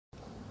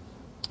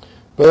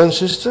Brothers and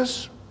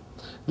sisters,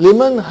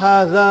 liman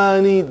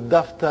hadani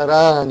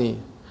daftarani.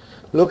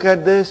 Look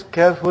at this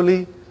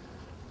carefully,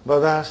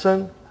 Brother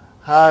Hassan.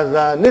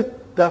 Hadanit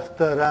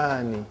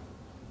daftarani.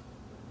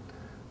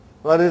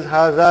 What is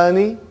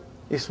hadani?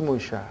 Ismu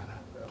ishara.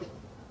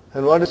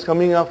 And what is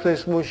coming after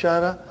ismu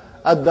ishara?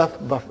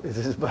 Ad-daf. This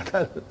is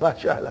badal.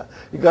 MashaAllah.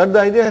 You got the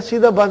idea? See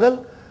the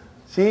badal?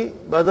 See,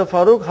 Brother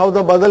Farooq, how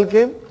the badal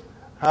came?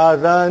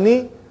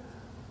 Hadani.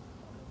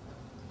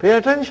 Pay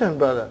attention,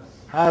 brother.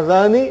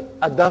 Hadani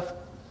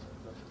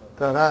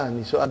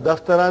ad-daftarani. So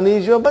ad-daftarani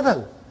is your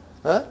badal.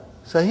 Huh?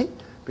 Sahi?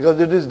 Because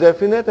it is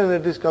definite and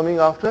it is coming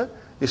after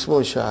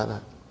ismu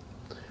ishara.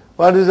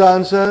 What is the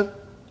answer?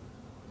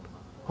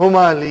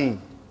 Huma li.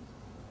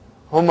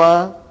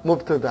 Huma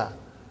mubtada.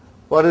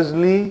 What is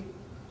li?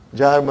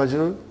 Jar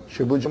majrur.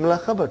 Shibu jumla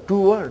khabar.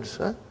 2 words.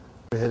 Huh?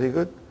 Very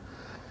good.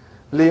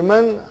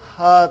 Liman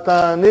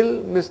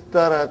hatanil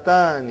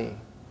mistaratani.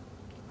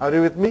 Are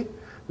you with me?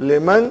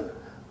 Liman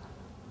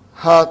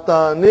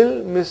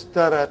hatanil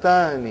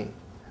mistaratani.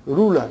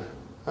 Ruler.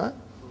 Huh?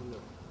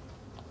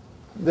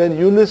 Then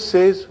Yunus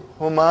says,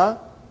 Huma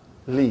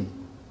li.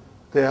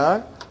 They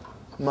are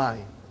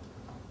mine.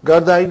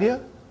 Got the idea?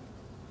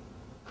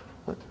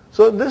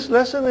 So this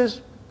lesson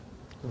is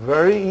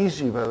very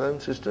easy, brothers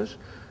and sisters,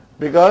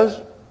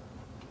 because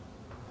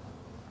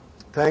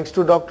thanks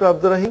to Dr.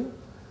 Abdurrahim,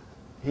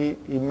 he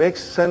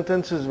makes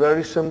sentences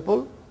very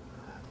simple,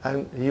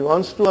 and he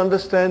wants to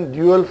understand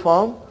dual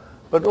form,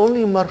 but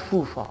only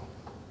marfu form,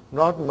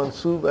 not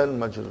mansoob and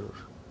majroor.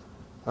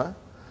 Huh?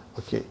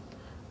 Okay.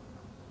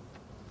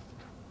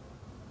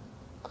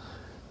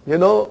 You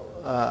know,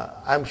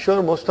 I'm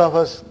sure most of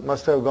us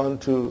must have gone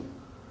to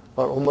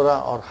or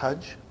Umrah or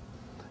Hajj.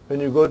 When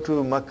you go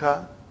to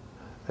Makkah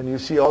and you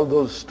see all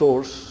those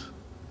stores,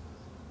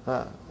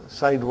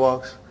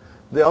 sidewalks,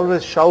 they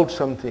always shout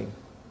something.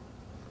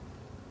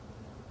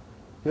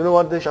 You know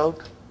what they shout?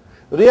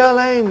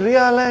 Rialain,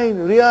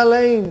 Rialain,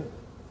 Rialain.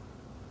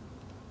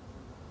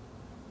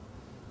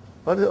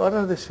 What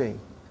are they saying?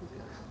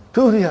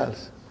 2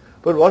 riyals.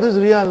 But what is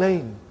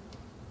Rialain?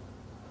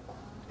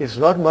 It's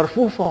not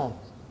marfu form.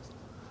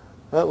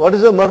 What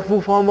is the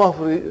marfu form of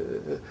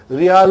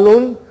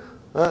Riyalun?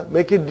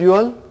 Make it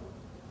dual.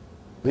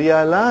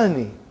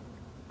 Riyalani.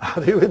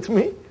 Are you with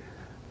me?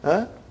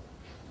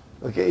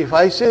 Okay, if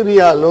I say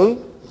Riyalun,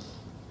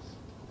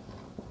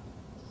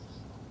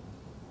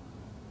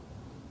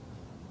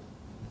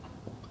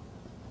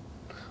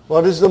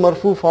 what is the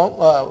marfu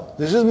form?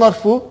 This is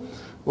marfu.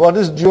 What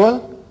is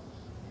dual?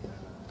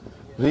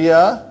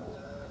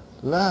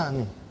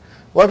 Riyalani.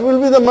 What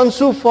will be the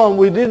mansub form?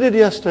 We did it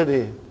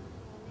yesterday.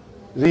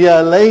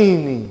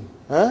 Riyalaini.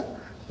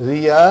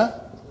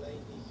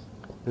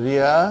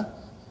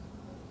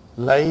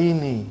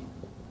 Riyalaini.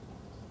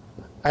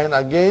 And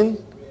again,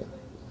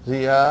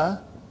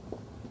 Riyalaini.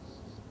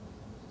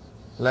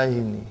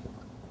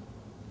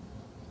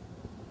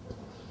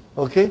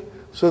 Okay?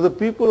 So the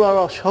people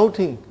are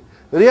shouting,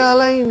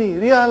 Riyalaini,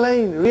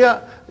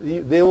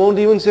 Riyalain, They won't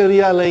even say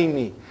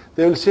Riyalaini.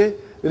 They will say,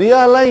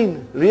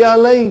 Riyalain,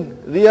 Riyalain,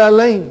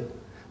 Riyalain.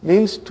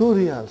 Means 2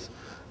 riyals.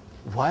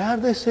 Why are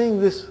they saying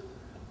this?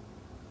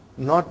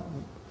 They are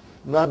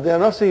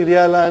not saying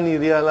Riyalani,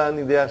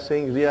 Riyalani, they are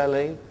saying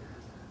Riyalain.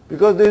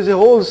 Because there is a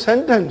whole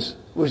sentence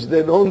which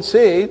they don't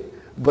say it,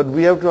 but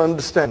we have to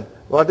understand.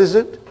 What is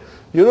it?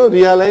 You know,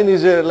 Riyalain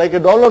is like a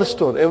dollar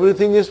store.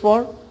 Everything is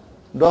for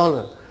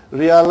dollar.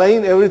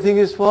 Riyalain, everything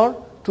is for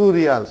 2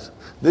 riyals.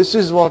 This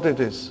is what it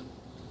is.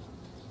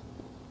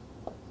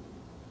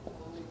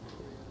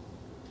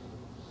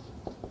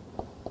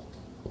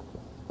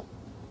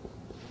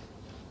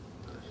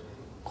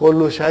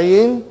 Kullu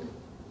shayin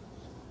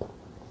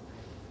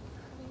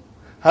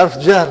harf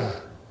jar.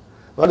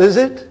 What is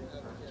it?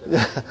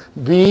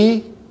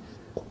 B.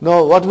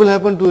 No, what will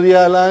happen to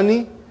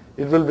Riyalani?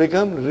 It will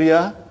become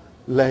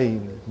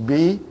Riyalain.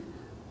 B.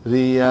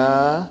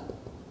 Riya.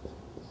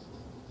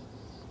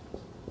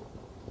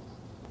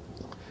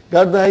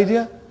 Got the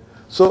idea?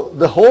 So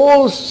the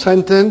whole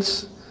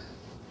sentence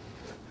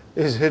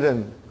is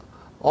hidden.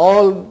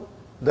 All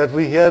that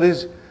we hear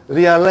is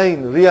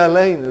Riyalain,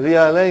 Riyalain,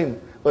 Riyalain.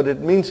 But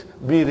it means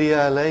Bi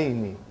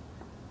Riyalaini.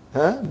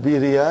 Bi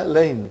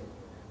Riyalaini.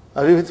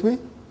 Are you with me?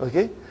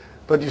 Okay?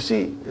 But you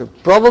see,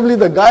 probably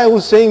the guy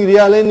who's saying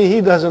Riyalaini, he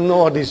doesn't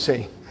know what he's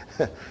saying.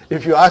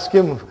 If you ask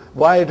him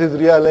why it is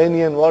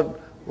Riyalaini and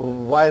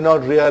why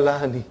not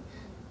Riyalani.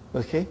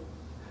 Okay?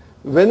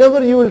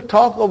 Whenever you will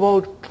talk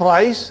about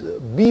price,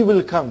 B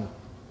will come.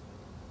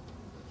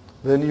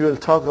 When you will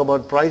talk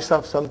about price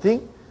of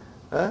something,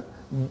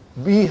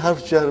 B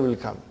harf jar will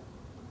come.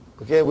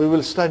 Okay? We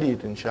will study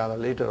it inshallah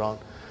later on.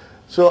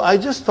 So I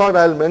just thought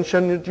I'll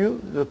mention it to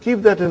you. So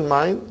keep that in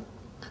mind,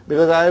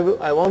 because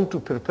I want to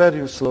prepare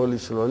you slowly.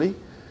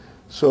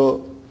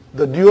 So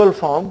the dual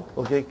form,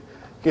 okay,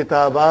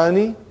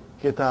 kitabani,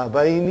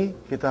 kitabaini,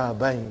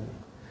 kitabaini,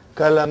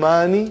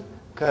 kalamani,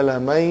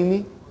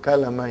 kalamaini,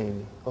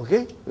 kalamaini.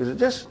 Okay,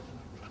 just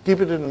keep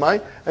it in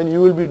mind, and you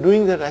will be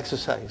doing that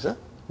exercise,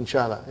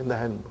 inshallah, in the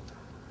handbook.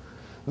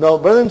 Now,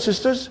 brothers and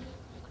sisters,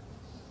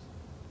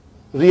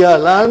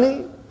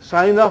 Riyalani,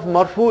 sign of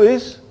marfu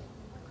is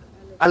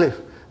alif.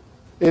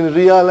 In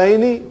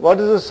riyalaini, what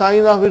is the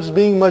sign of its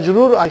being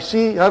majroor? I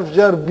see harf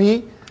jar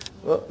B,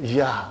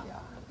 ya.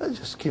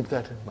 Just keep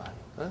that in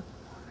mind.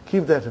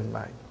 Keep that in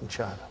mind,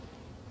 inshallah.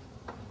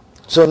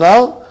 So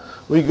now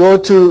we go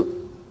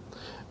to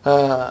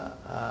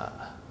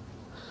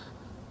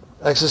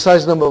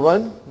exercise number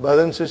 1,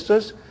 brothers and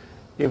sisters.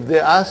 If they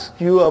ask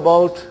you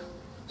about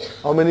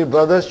how many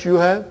brothers you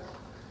have,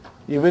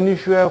 even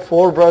if you have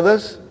 4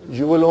 brothers,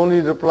 you will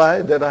only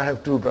reply that I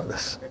have 2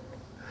 brothers.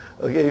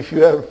 Okay, if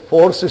you have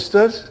 4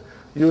 sisters,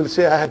 you will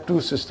say I have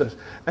 2 sisters.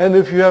 And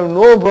if you have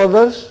no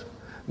brothers,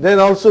 then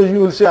also you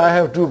will say I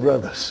have 2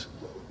 brothers.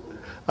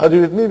 Are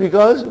you with me?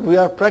 Because we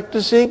are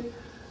practicing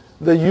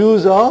the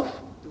use of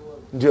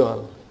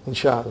dual,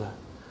 inshallah.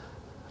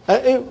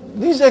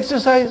 These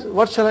exercises,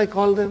 what shall I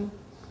call them?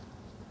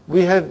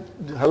 We had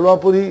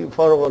halwa puri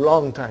for a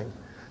long time.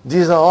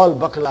 These are all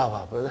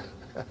baklava.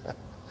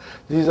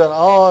 These are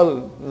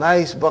all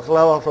nice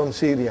baklava from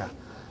Syria.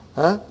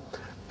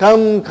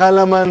 Kam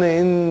kalaman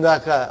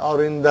indaka or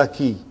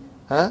indaki.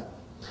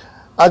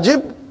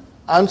 Ajib,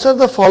 answer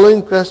the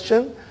following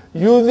question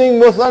using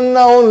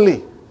muthanna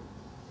only.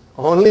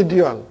 Only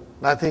dual,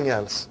 nothing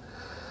else.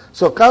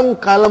 So, kam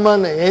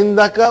kalaman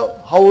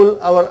indaka, how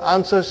will our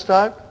answer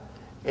start?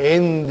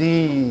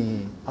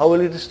 Indi. How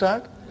will it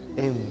start?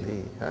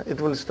 Indi. It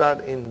will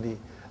start indi.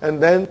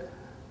 And then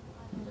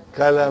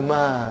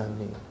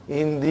kalamani.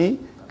 Indi,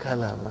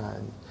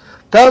 kalamani.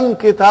 Kam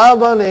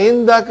kitaban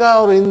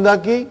indaka or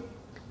indaki?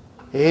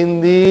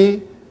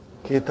 Indi,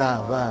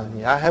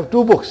 kitabani. I have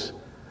 2 books.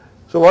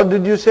 So what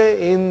did you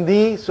say?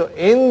 Indi. So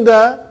in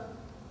the,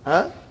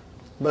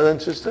 brother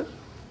and sister?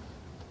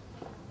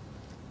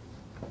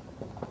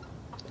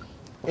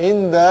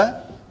 In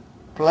the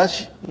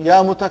plus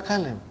ya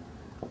mutakallim.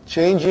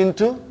 Change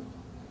into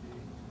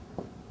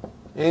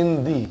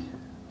in the.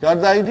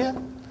 Got the idea?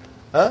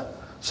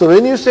 So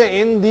when you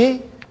say in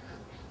the,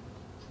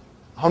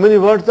 how many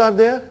words are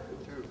there?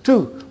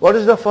 2. What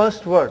is the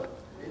first word?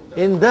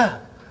 In the.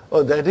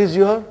 Oh, that is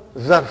your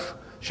zarf.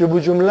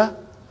 Shubu jumla,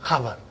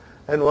 khabar.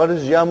 And what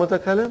is ya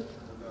mutakallim?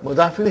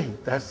 Mudaf ilayhi.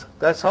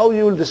 That's how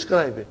you will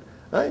describe it.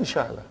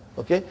 Inshallah.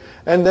 Okay?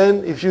 And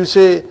then if you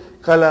say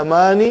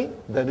kalamani,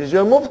 that is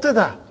your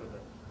mubtada.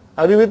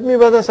 Are you with me,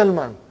 Brother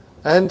Salman?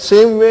 And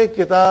same way,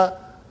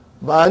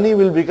 kitabani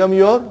will become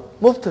your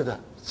mubtada.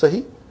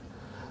 Sahi?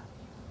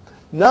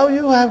 Now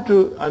you have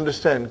to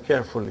understand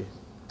carefully.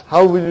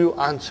 How will you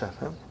answer?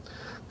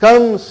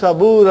 Kam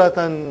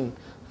saburatan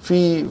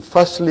fi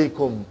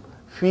faslikum.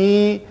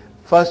 Fi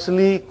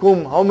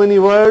faslikum. How many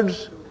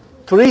words?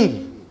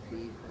 3.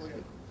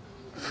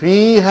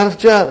 Fi harf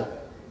jar.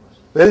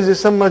 Where is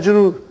ism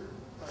majroor?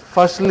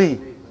 Fasli.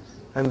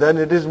 And then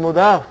it is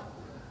mudaf.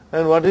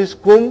 And what is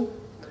kum?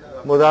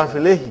 Mudaf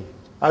ilayhi.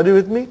 Are you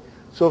with me?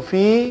 So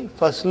fi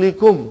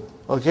faslikum.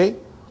 Okay?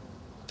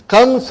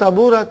 Kam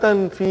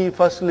saburatan fi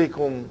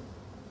faslikum.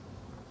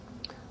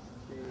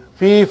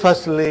 Fi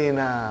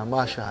faslina.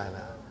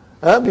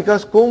 MashaAllah.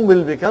 Because kum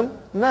will become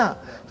na.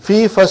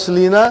 Fi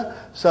faslina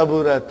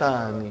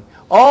saburatani.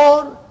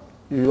 Or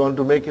you want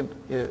to make it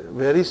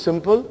very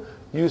simple,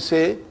 you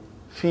say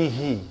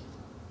fihi.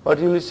 What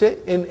you will say?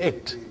 In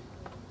it.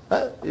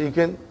 You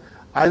can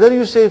either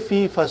you say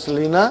fi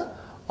faslina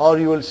or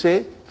you will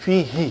say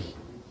fihi.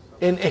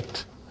 In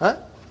it.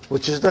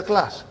 Which is the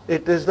class.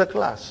 It is the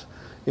class.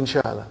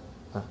 Inshallah.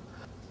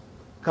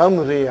 Kam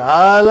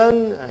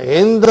riyalan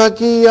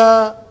indaki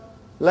ya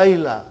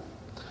Layla.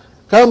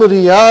 Kam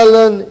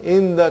riyalan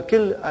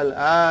indakil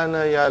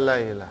al-ana ya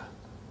Layla.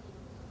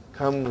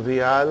 Kam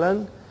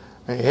riyalan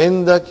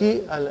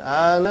indaki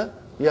al-ana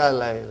ya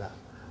Layla.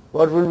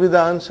 What will be the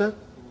answer?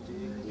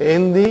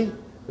 Indi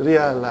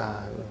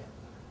riyalan.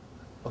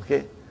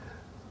 Okay.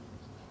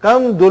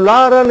 Kam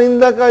dolaran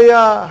indaka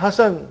ya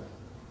Hasan.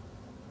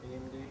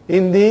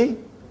 Indi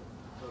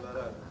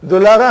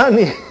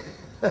dolarani.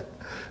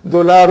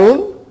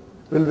 Dolarun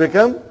will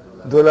become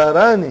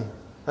dolarani.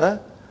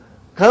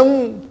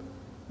 Kam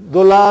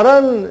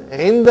dolaran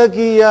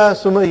indaki ya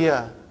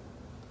Sumayya.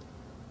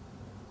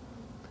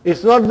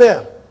 It's not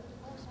there.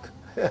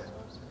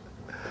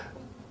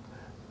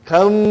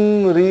 Kam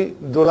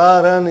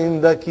dolaran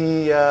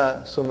indaki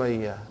ya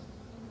Sumayya.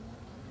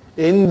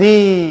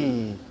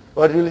 Indi.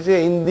 What will you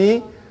say?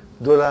 Indi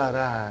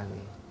dolarani.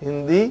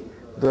 Indi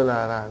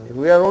dolarani.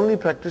 We are only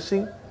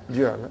practicing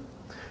dual.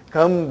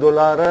 Kam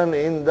dolaran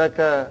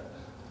indaka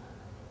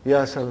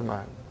ya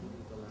Salman.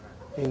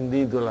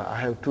 Indi dolar.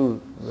 I have 2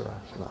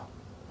 dollars now.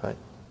 Right.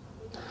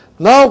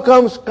 Now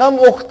comes kam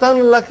ukhtan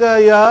laka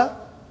ya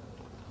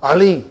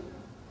Ali.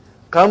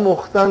 Kam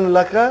ukhtan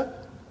laka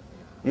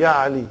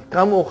ya Ali.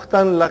 Kam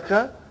ukhtan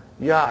laka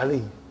ya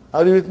Ali.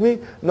 Are you with me?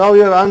 Now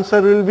your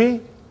answer will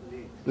be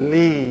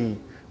li.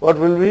 What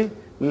will be?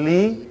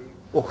 Li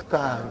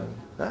ukhtan.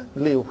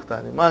 Li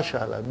ukhtani.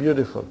 MashaAllah.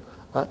 Beautiful.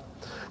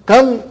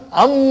 Kam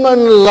amman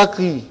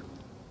laki.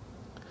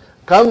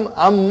 Kam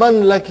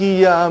amman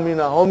laki ya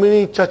Amina. How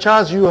many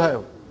chachas you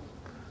have?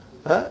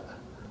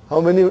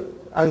 How many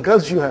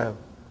uncles you have?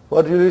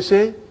 What will you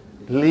say?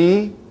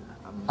 Li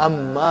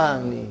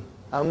ammani.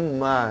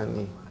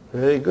 Ammani.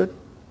 Very good.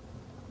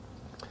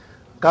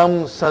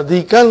 Kam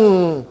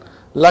sadikan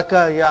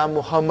laka ya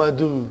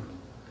Muhammadu.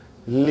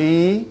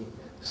 Li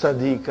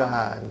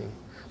sadikani.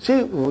 See,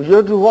 you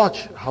have to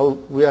watch how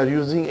we are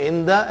using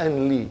inda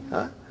and li.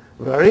 Huh?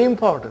 Very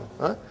important.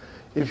 Huh?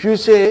 If you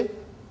say,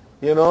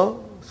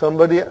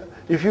 somebody,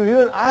 if you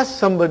even ask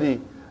somebody,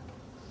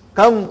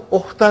 Kam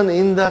ukhtan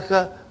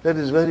indaka, that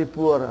is very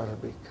poor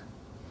Arabic.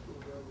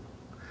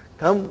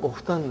 Kam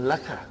ukhtan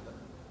laka.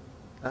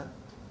 Huh?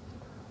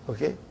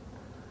 Okay?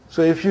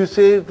 So if you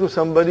say to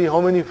somebody,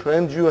 how many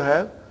friends you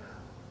have,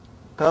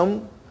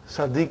 Kam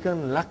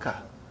sadikan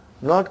laka.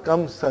 Not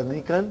come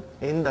sadikan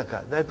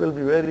indaka. That will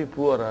be very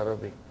poor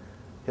Arabic.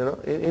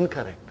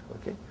 Incorrect.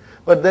 Okay.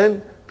 But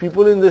then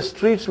people in the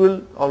streets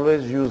will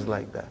always use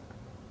like that.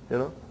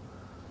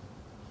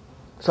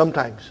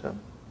 Sometimes.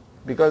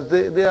 Because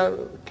they are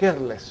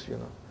careless,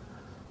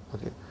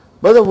 Okay.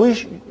 But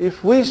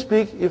if we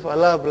speak, if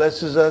Allah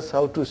blesses us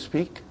how to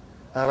speak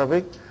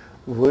Arabic,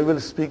 we will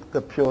speak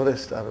the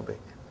purest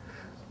Arabic.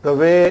 The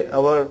way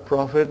our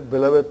Prophet,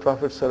 beloved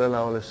Prophet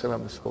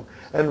ﷺ spoke.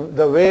 And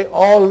the way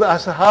all the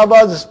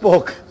Sahabas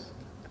spoke.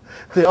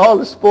 They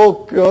all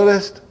spoke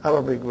purest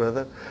Arabic,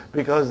 brother.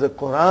 Because the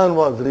Quran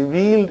was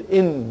revealed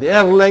in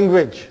their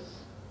language,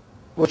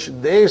 which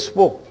they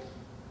spoke.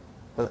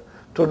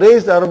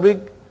 Today's Arabic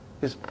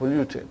is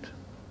polluted.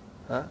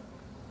 Huh?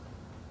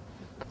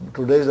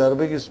 Today's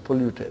Arabic is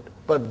polluted.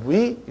 But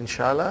we,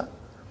 inshallah,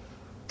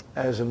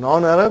 as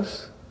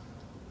non-Arabs,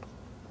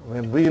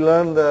 when we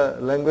learn the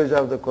language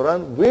of the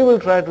Quran, we will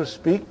try to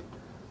speak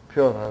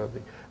pure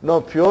Arabic. Now,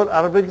 pure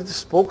Arabic is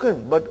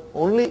spoken, but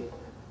only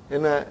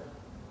in a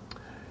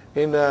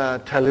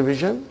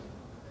television,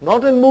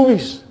 not in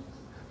movies,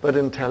 but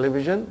in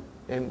television,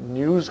 in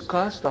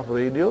newscast of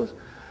radios,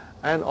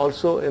 and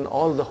also in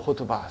all the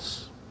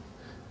khutbahs.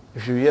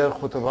 If you hear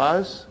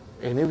khutbahs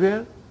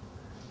anywhere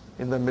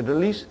in the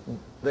Middle East,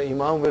 the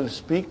Imam will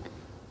speak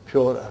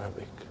pure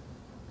Arabic.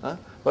 Huh?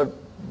 But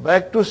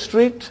back to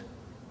street,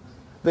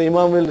 the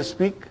Imam will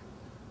speak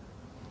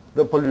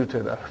the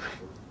polluted Arabic.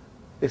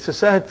 It's a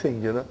sad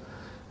thing,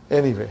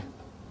 Anyway.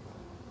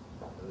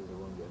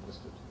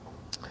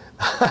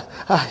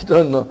 I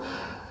don't know.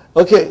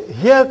 Okay,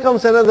 here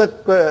comes another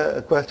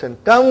question.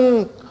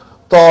 Kam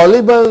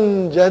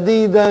taliban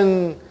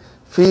jadidan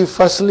fi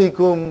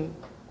faslikum.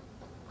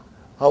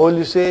 How will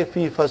you say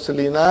fi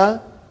faslina?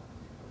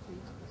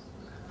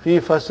 Fi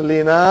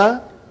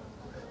faslina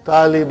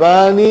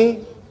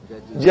talibani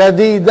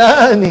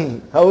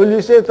jadidani. How will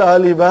you say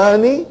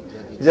talibani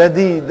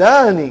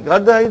jadidani?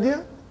 Got the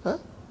idea? Huh?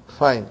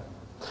 Fine.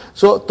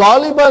 So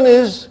Taliban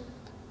is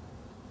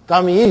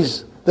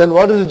tamyiz. Then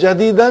what is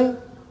jadidan?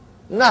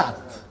 Naat.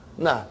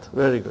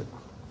 Very good.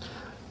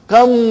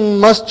 Kam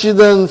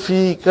masjidan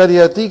fi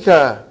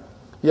karyatika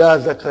ya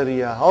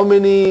Zakaria. How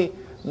many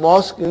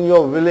mosques in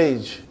your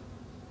village?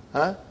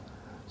 Huh?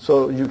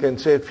 So you can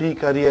say fi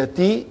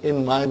karyati,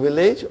 in my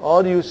village,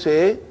 or you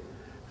say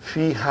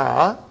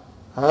fiha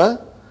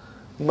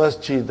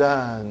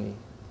masjidani.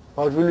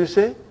 What will you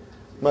say?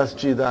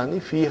 Masjidani.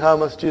 Fiha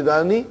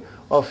masjidani,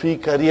 or fi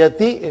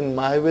karyati, in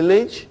my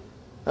village.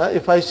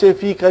 If I say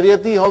fi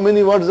karyati, how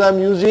many words I am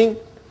using?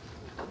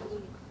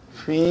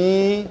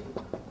 Fi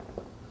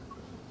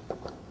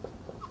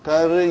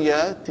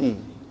karyati.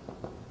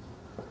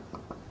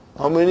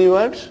 How many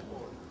words?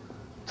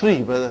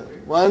 3, brother.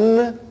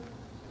 1,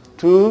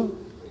 2,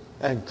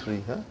 and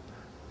 3.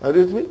 Are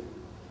you with me?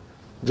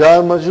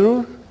 Jar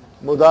majroor,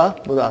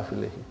 mudaf, mudaf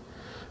ilayhi.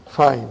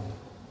 Fine.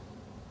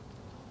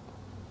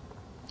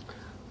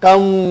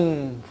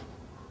 Kam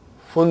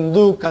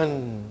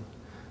fundukan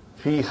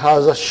fi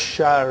hadha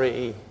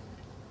ash-shari'i.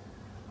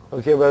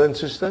 Okay, brothers and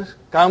sisters.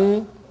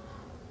 Kam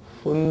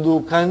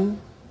fundukan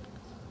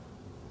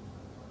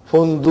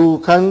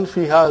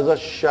fi hadha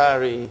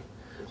ash-shari'i.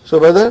 So,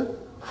 brother,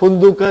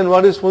 fundukan,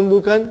 what is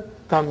fundukan?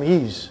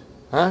 Tamyiz.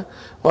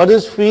 What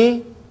is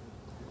fi?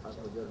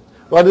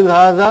 What is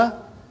hadha?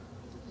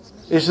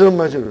 Ism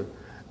majrur.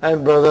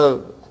 And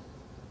brother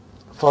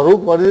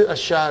Farooq, what is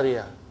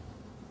ash-shari'a?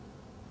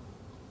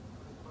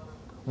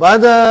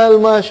 Badal,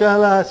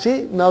 mashallah.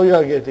 See, now you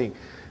are getting.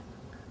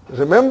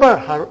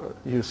 Remember,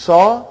 you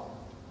saw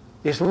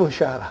ism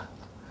mushara.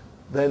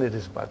 Then it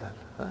is badal.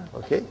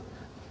 Okay?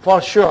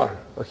 For sure.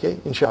 Okay?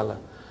 Inshallah.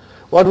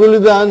 What will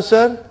be the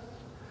answer?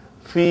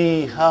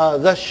 Fi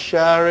hadha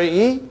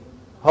ash-shari'i.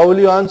 How will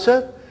you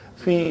answer?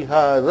 Fi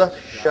hadha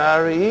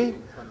ash-shari'i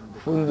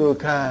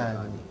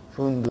fundukani.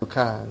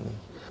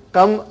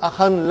 Kam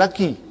akhan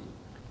laki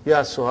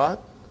ya Suad.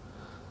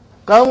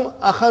 Kam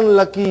akhan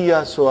laki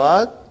ya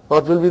Suad.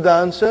 What will be the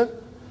answer?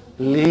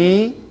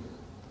 Li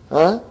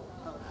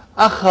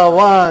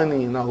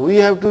akhawani. Now we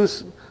have to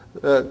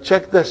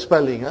check the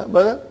spelling.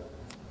 Brother?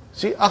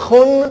 See,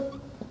 akhun,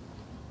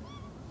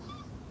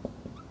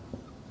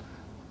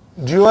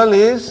 dual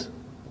is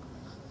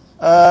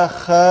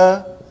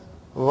akhawani.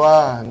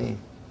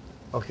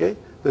 Okay?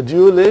 The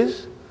dual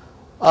is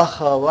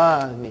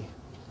akhawani.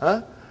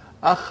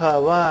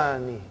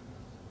 Akhawani.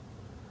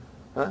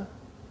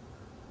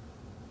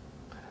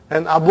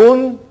 And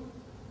abun,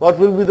 what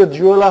will be the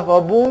dual of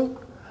abun?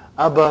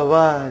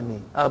 Abavani,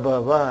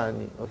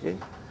 abavani, okay?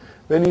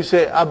 When you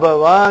say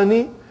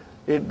abavani,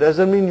 it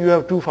doesn't mean you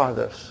have two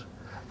fathers.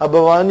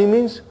 Abavani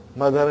means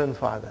mother and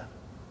father.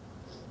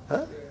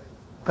 Huh?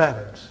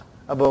 Parents.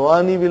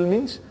 Abavani will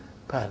means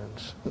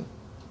parents.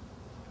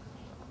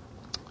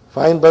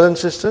 Fine, brothers and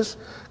sisters.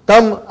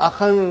 Kam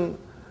akhan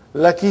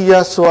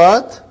lakiya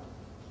swat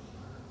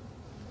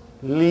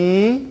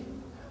li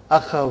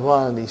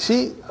akhavani.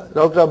 See,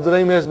 Dr.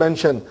 Abdurrahim has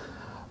mentioned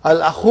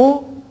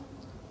al-akhu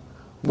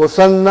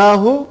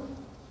musannahu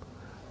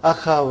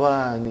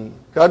akhavani.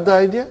 Got the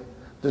idea?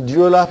 The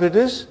dual of it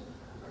is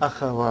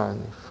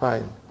akhavani.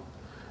 Fine.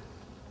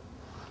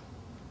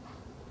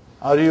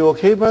 Are you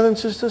okay, brothers and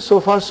sisters? So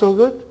far, so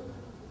good?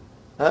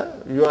 Huh?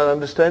 You are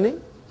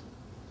understanding?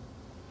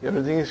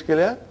 Everything is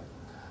clear?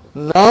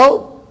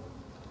 Now,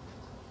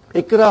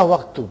 ikra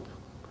waqtub.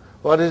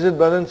 What is it,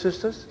 brothers and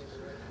sisters?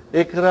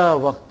 Ikra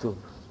waqtub.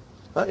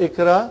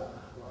 Ikra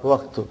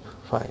waqtub.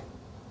 Fine.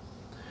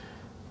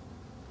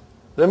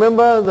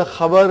 Remember, the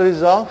khabar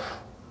is of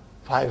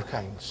 5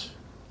 kinds.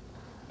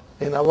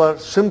 In our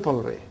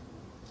simple way.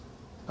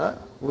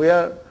 We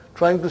are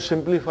trying to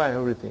simplify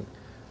everything.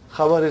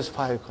 Khabar is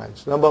 5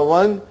 kinds. Number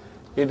 1,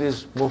 it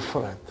is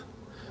mufrad.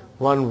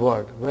 One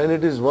word. When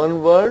it is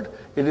one word,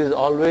 it is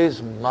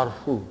always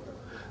marfu.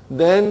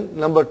 Then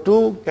number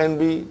 2 can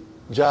be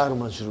jar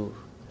majroor,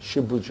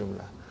 shibbu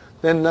jumla.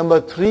 Then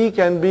number 3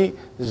 can be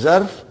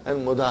zarf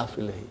and mudaf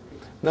ilayhi.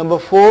 Number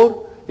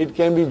 4, it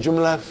can be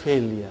jumla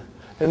failure.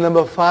 And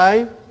number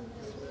 5,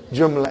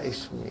 jumla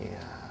ismiya.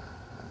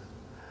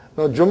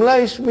 Now jumla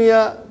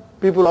ismiya,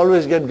 people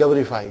always get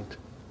gabarified.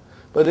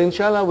 But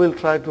inshallah, we'll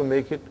try to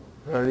make it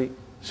very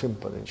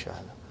simple, inshallah.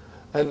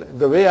 And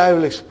the way I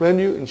will explain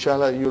you,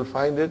 inshallah, you'll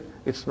find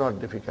it's not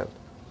difficult.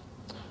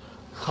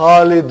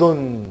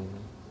 Khalidun.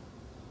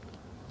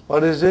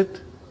 What is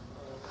it?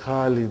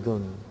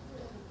 Khalidun.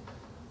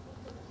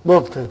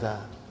 Mubtada.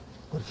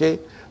 Okay?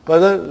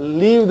 Brother,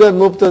 leave that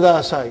mubtada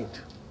aside.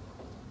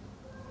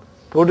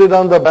 Put it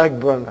on the back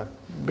burner.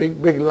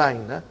 Big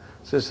line. Huh?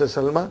 Sister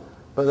Salma,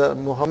 Brother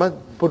Muhammad,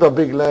 put a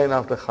big line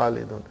after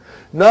Khalidun.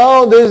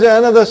 Now there is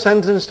another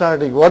sentence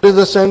starting. What is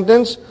the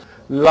sentence?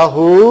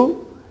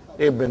 Lahu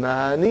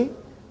ibnani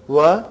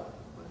wa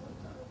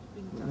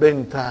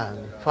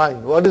bintani.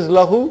 Fine. What is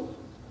lahu?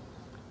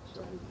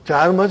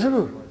 Jar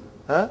majroor.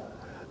 Huh?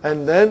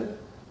 And then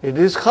it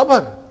is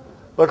khabar.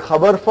 But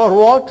khabar for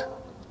what?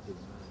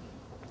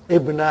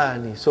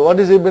 Ibnani. So what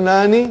is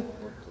ibnani?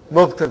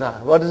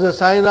 Mubtada. What is the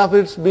sign of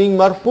its being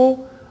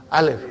marfu?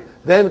 Alif.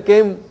 Then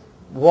came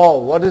waw.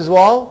 What is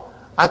waw?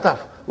 Ataf.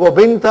 Wa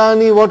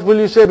bintani. What will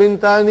you say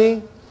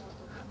bintani?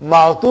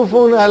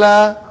 Ma'tufun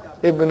ala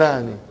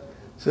ibnani.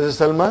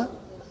 Sister Salma,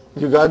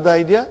 you got the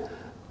idea?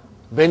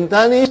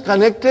 Bintani is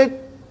connected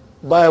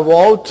by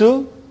waw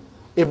to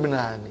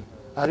ibnani.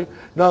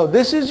 Now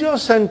this is your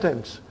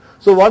sentence.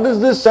 So what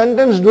is this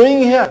sentence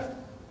doing here?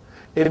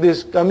 It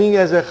is coming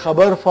as a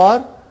khabar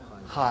for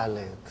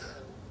Khalid.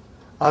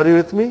 Are you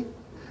with me?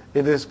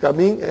 It is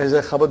coming as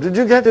a khabar. Did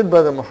you get it,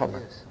 Brother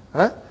Muhammad?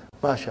 Huh?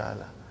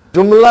 MashaAllah.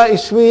 Jumla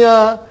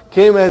ismiya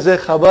came as a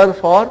khabar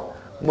for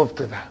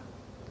mubtada.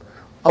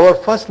 Our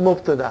first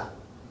mubtada.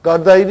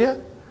 Got the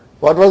idea?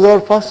 What was our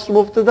first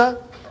mubtada?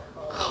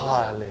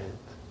 Khalid.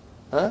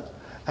 Huh?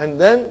 And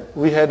then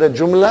we had a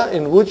jumla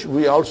in which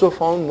we also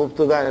found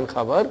mubtada and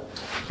khabar.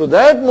 So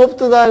that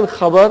mubtada and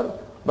khabar,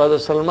 Brother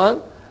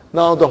Salman,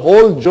 now the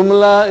whole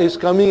jumla is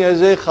coming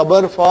as a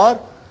khabar for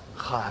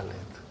Khalid.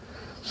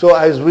 So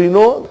as we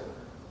know,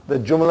 the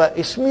jumla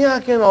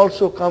ismiya can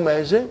also come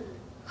as a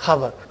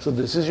khabar. So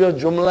this is your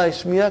jumla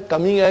ismiya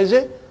coming as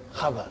a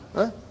khabar.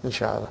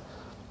 Inshallah.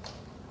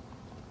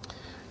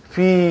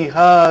 Fi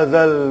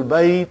hadhal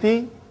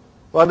bayti.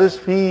 What is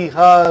fi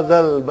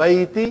hadhal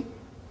bayti?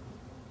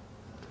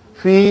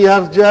 Fi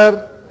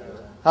arjar.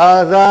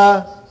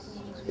 Hadha.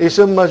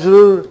 Ism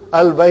majrur.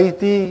 Al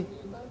bayti.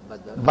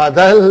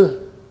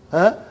 Badal.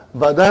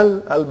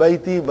 Badal. Al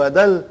bayti.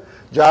 Badal.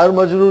 Jar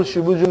majrur.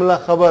 Shibu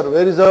jumla khabar.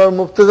 Where is our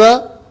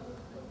mubtada?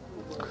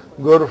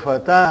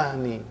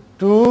 Gurfatahni.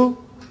 2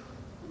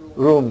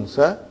 rooms.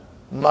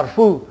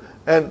 Marfu.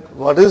 And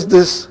what is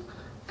this?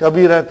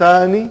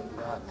 Kabiratani.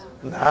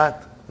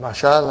 Naat.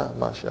 MashaAllah.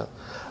 MashaAllah.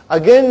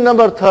 Again,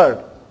 number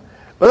 3rd.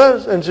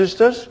 Brothers and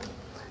sisters,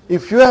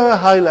 if you have a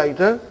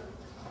highlighter,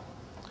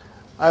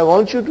 I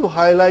want you to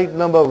highlight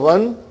number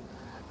 1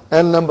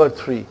 and number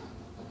 3.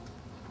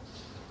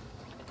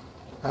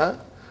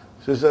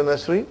 Sister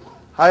Nasreen,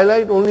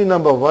 highlight only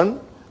number 1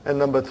 and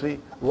number 3.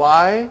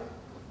 Why?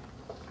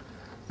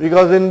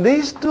 Because in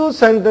these 2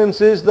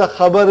 sentences, the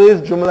khabar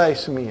is jumla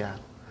ismiya.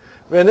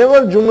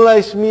 Whenever jumla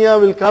ismiya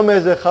will come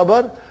as a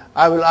khabar,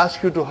 I will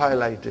ask you to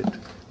highlight it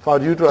for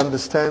you to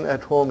understand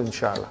at home,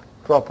 inshallah,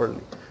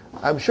 properly.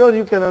 I'm sure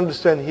you can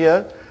understand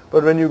here,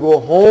 but when you go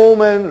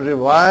home and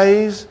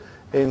revise,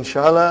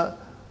 inshallah,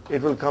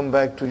 it will come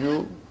back to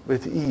you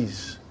with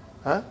ease.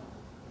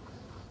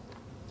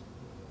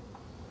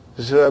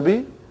 This is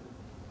Abi,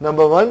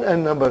 number 1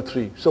 and number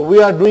 3. So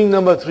we are doing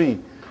number 3.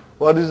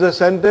 What is the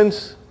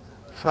sentence?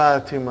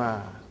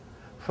 Fatima.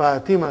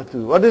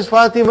 Fatimatu. What is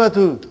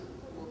Fatimatu?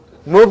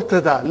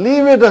 Mubtada.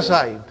 Leave it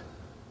aside.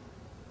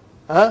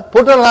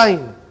 Put a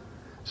line.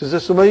 Sister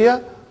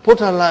Sumayya,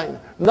 put a line.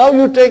 Now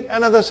you take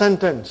another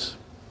sentence.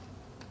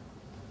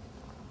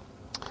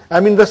 I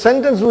mean the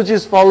sentence which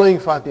is following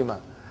Fatima.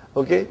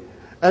 Okay?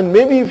 And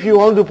maybe if you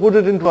want to put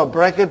it into a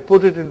bracket,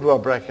 put it into a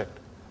bracket.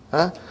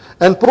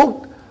 And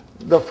put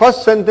the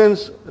first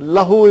sentence,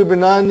 Lahu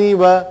ibnani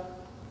wa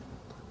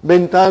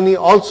bintani,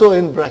 also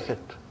in bracket.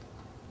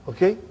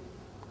 Okay?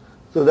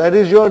 So that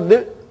is your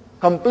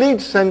complete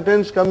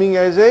sentence coming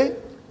as a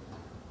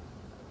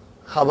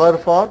khabar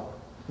for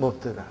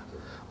mubtada.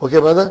 Okay,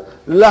 brother?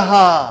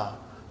 Laha.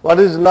 What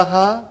is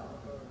laha?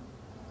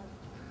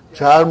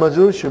 Jar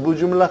majrur shibu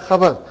jumla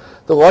khabar.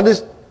 So what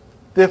is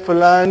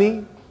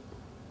tiflani?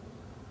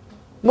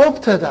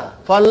 Mubtada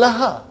for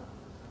laha.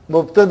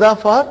 Mubtada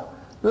for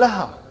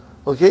laha.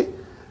 Okay?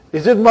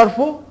 Is it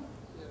marfu?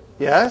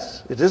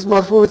 Yes, it is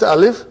marfu with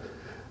alif.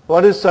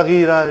 What is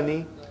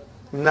saghirani?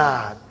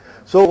 Naat.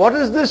 So what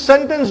is this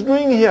sentence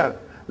doing here?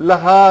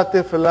 Laha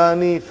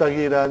tiflani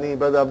saghirani.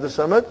 Brother Abdul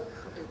Samad,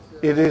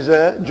 it is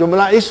a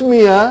jumla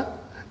ismiya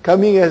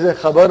coming as a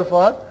khabar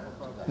for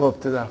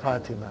mubtada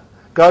Fatima.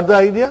 Got the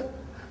idea?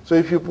 So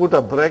if you put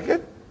a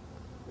bracket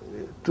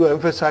to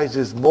emphasize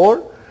this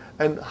more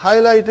and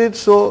highlight it,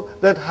 so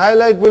that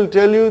highlight will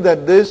tell you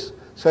that this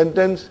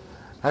sentence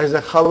has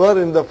a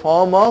khabar in the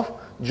form of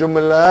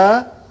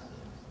jumla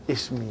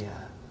ismiya.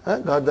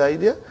 Got the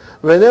idea?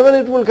 Whenever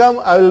it will come,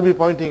 I will be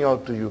pointing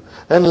out to you.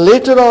 And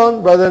later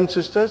on, brothers and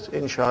sisters,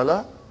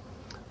 inshallah,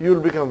 you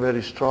will become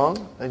very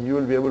strong and you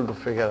will be able to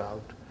figure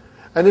out.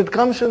 And it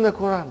comes in the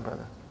Quran,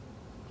 brother.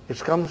 It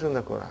comes in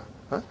the Quran.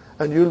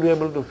 And you will be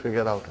able to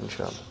figure out,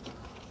 inshallah.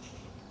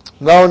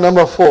 Now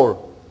number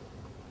 4.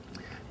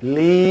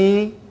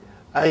 Li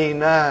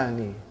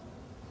aynani.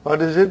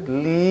 What is it?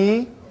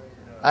 Li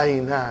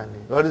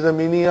aynani. What is the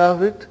meaning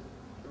of it?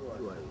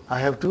 I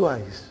have 2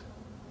 eyes.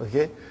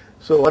 Okay?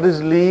 So what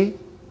is li?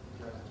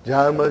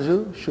 Jar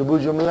majrur, shubu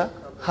jumla,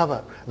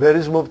 khabar. Where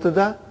is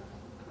mubtada?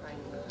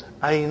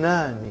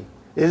 Aynani.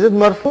 Is it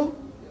marfu?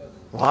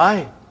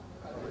 Why?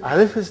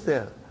 Alif is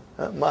there.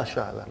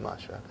 MashaAllah,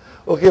 MashaAllah.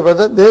 Okay,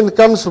 brother. Then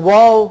comes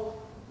waw,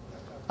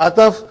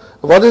 ataf.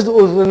 What is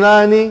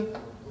uznani?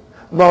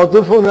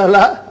 Ma'tufun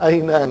ala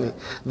aynani.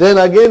 Then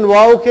again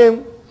waw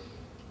came.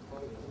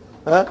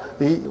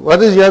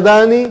 What is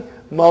yadani?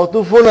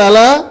 Ma'tufun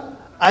ala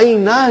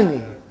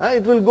aynani.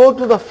 It will go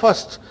to the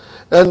first.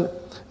 And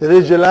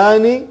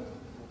rijlani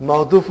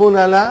ma'tufun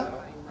ala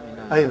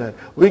aynani.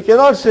 We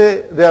cannot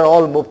say they are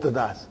all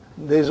mubtadas.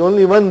 There is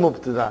only one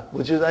mubtada,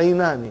 which is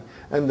aynani.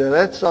 And the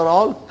rest are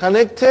all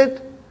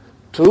connected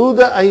to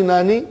the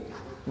aynani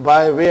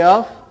by way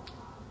of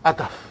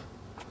ataf.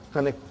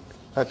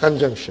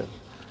 Conjunction.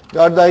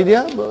 Got the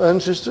idea, brothers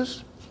and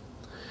sisters?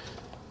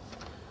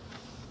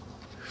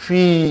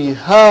 Fi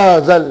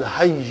hadhal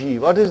hayyi.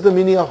 What is the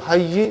meaning of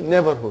hayyi?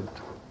 Neighborhood.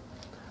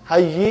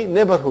 Hayyi,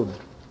 neighborhood.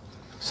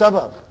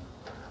 Sabab.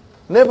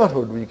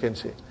 Neighborhood, we can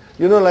say.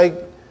 You know, like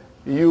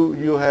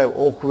you have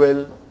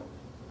Oakville,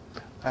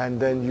 and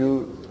then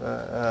you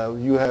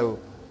have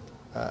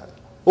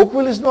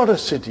Oakville is not a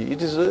city.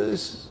 It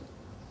is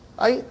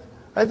I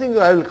think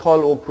I will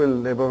call Oakville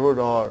neighborhood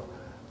or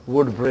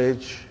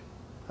Woodbridge.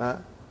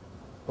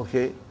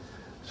 Okay,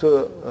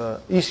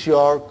 so East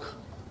York.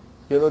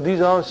 You know,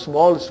 these are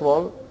small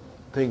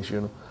things.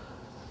 You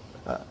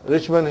know,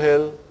 Richmond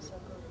Hill.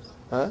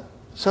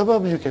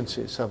 Suburb, you can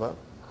say suburb.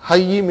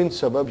 Hayyi means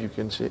suburb, you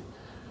can say.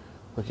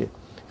 Okay.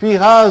 Fi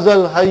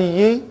hazal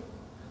hayyi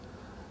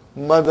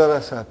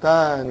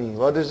madrasatani.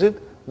 What is it?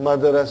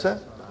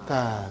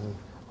 Madrasatani.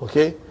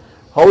 Okay.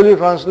 How will you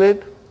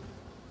translate?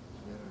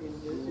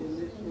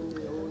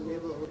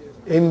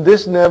 In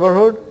this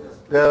neighborhood,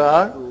 there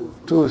are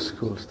 2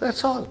 schools.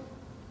 That's all.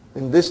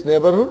 In this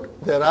neighborhood,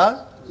 there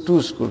are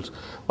 2 schools.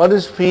 What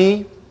is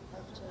fi?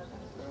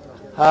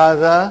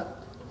 Haza.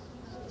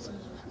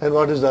 And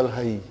what is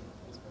al-hayy?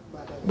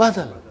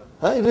 Badal.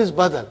 It is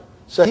badal.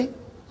 Sahi?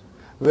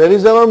 Where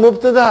is our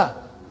mubtada?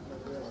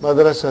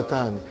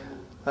 Madrasatan.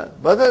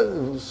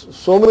 Badal,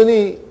 so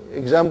many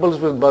examples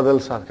with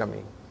badals are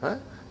coming.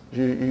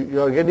 You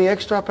are getting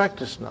extra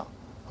practice now.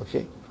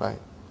 Okay, fine.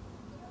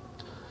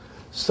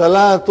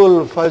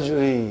 Salatul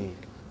Fajri.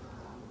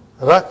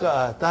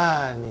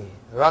 Raka'atani.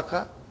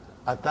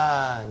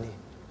 Raka'atani.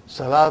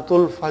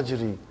 Salatul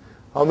Fajri.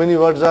 How many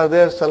words are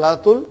there?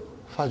 Salatul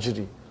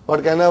Fajri.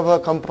 What kind of a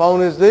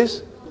compound is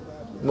this?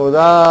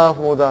 Mudaf,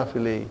 mudaf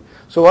ilayhi.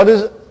 So what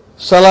is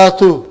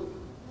salatu?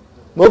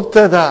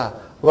 Mubtada,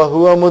 wa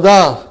huwa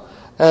mudaf.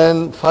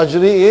 And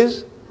fajri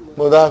is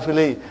mudaf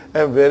ilayhi.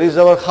 And where is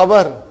our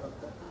khabar?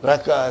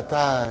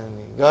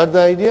 Raka'atani. Got the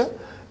idea?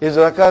 Is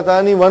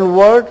raka'atani one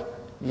word?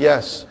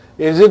 Yes.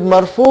 Is it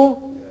marfu?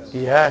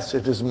 Yes,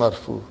 it is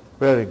marfu.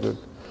 Very good.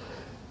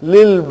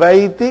 Lil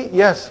bayti.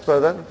 Yes,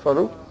 brother,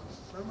 Farooq.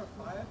 Number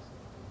 5.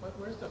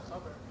 Where's the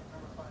khabar in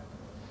number 5?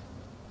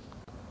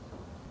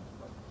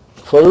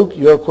 Farooq,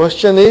 your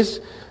question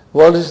is,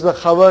 what is the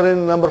khabar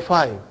in number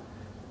 5?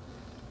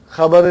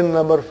 Khabar in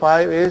number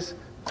 5 is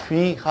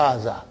fi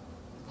haza.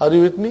 Are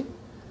you with me?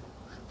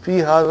 Fi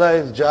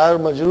haza is jar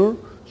majrur,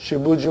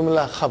 shibu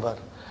jumla khabar.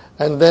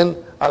 And then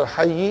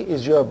al-hayyi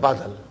is your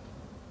badal.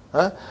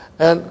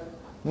 And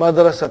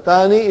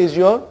madrasatani is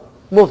your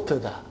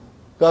mubtada.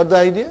 Got the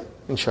idea?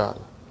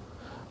 Inshallah.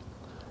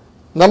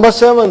 Number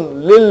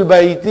 7, lil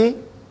bayti.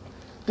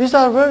 These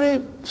are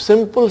very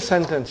simple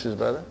sentences,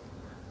 brother.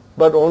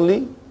 But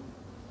only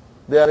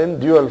they are in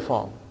dual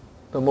form.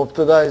 The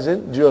mubtada is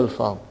in dual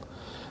form.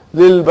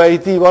 Lil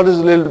bayti, what is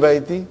lil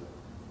bayti?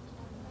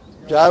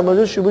 Jar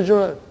majrur shibu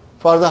jumla.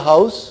 For the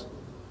house.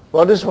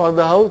 What is for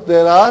the house?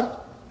 There are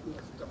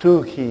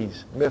 2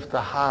 keys.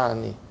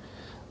 Miftahani.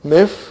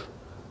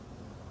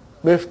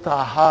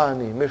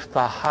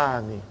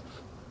 Miftahani.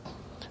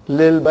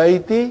 Lil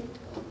bayti,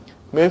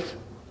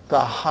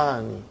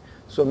 miftahani.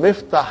 So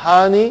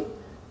miftahani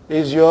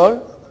is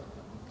your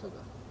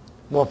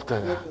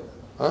mubtada.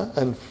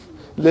 And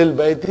lil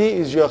bayti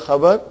is your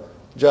khabar,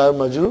 jar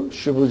majrur,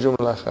 shibu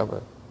jumla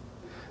khabar.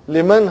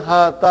 Liman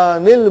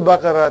hatanil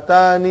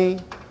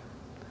baqaratani.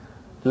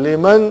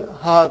 Liman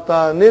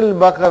hatanil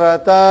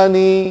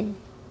baqaratani.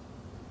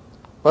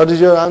 What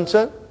is your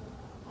answer?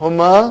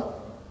 Huma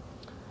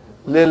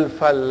lil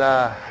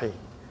fallahi.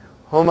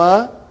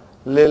 Huma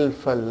lil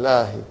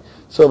fallahi.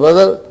 So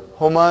brother,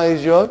 huma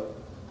is your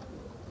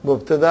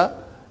mubtada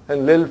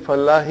and lil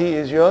fallahi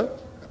is your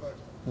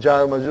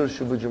jar majrur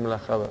shibu jumla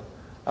khabar.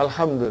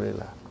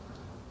 Alhamdulillah.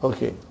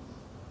 Okay.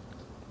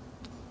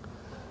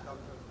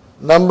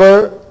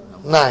 Number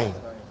 9.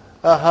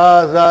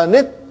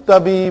 Ahazanit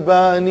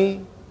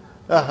tabibani.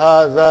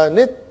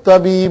 Ahazanit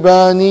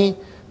tabibani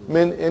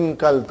min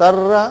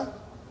inkaltarra.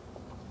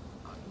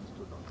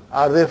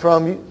 Are they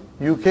from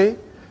UK?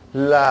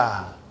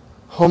 La.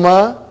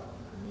 Huma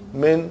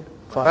min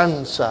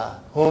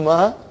Faransa.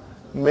 Huma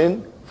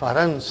min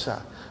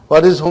Faransa.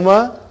 What is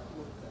huma?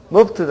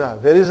 Mubtada.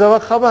 Where is our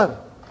khabar?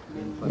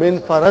 Min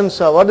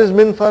Faransa. What is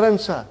min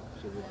Faransa?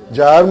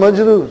 Jar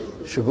majrur.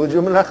 Shibu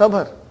jumla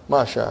khabar.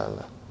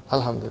 MashaAllah.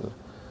 Alhamdulillah.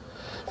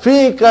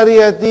 Fi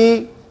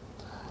qaryati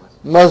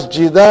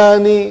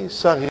masjidani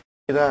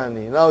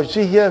saghirani. Now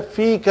see here,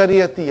 fi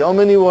qaryati. How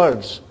many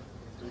words?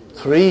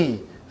 3.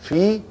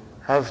 Fi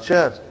harf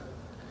jar.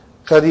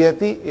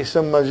 Qaryati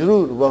ism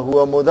majrur wa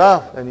huwa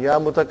mudaf and ya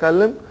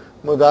mutakallim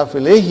mudaf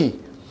ilayhi.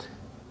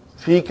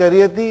 Fi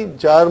qaryati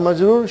jar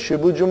majrur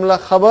shibu jumla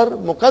khabar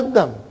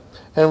muqaddam.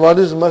 And what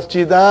is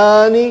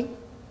masjidani?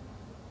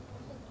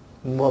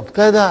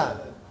 Mubtada.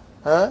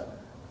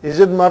 Is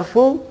it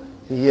marfu?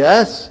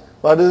 Yes.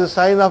 What is the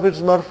sign of its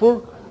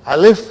marfu?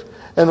 Alif.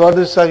 And what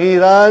is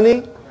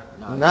saghirani?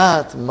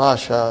 Naat.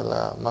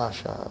 MashaAllah.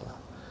 MashaAllah.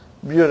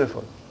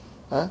 Beautiful.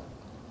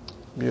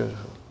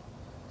 Beautiful.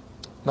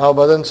 Now,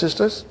 brothers and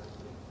sisters,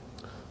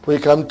 we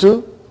come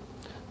to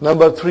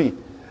number 3.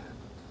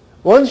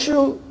 Once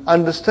you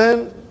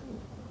understand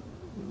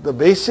the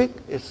basic,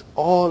 it's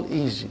all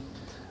easy.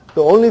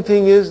 The only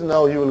thing is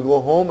now you will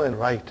go home and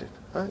write it,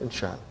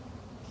 inshallah.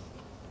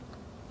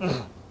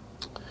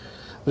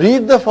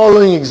 Read the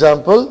following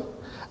example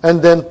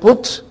and then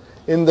put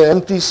in the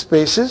empty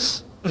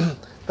spaces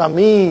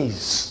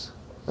tamiz.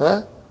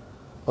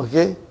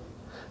 Okay?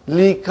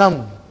 Li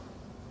kam.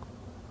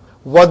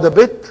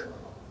 Wadabit.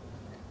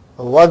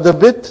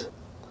 Wadabit.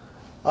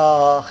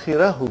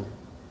 Akhirahu.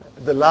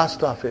 The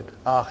last of it.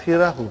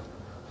 Akhirahu.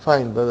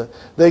 Fine, brother.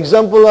 The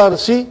example are,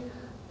 see,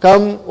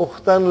 kam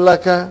ukhtan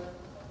laka.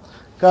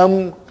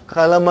 Kam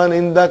kalaman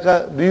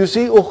indaka. Do you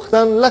see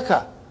ukhtan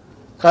laka?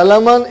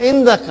 Kalaman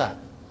indaka.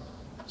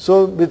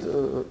 So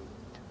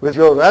with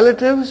your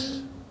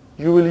relatives,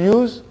 you will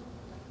use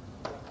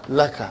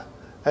laka.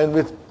 And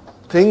with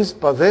things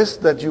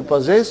possessed that you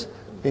possess,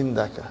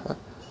 indaka.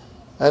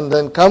 And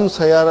then kam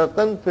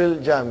sayaratan fil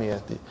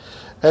jamiyati.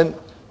 And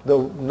the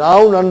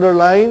noun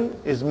underline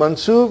is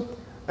mansub.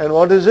 And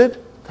what is it?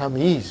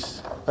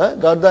 Tamiz.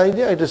 Got the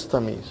idea? It is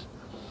tamiz.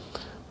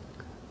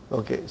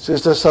 Okay.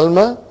 Sister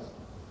Salma.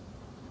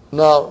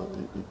 Now,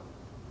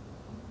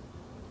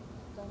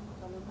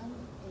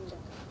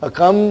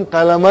 kam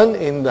kalaman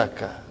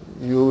indaka.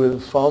 You will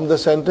form the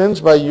sentence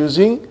by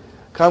using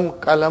kam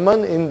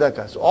kalaman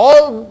indaka. So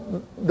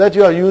all that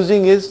you are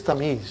using is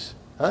tamiz.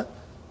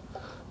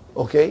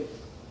 Okay.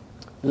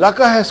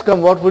 Laka has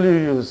come. What will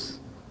you use?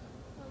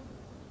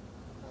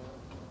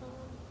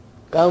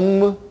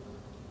 Kam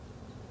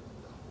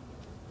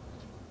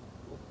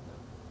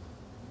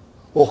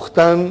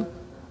ukhtan,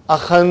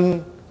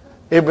 akhan,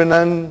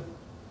 ibnan,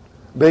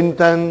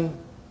 bintan.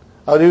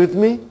 Are you with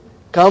me?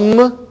 Kam,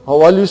 how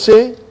will you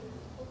say?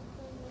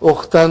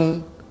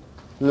 Ukhtan,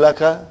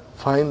 laka.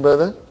 Fine,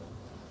 brother.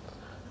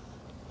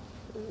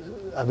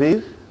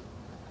 Abir.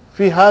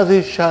 Fi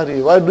hadhi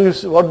shari. What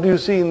do you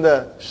see in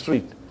the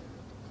street?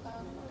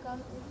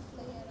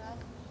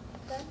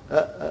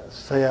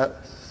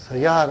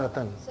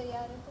 Sayaratan.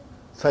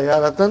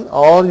 Sayaratan.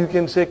 Or you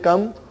can say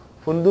kam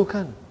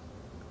fundukan.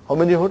 How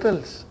many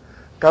hotels?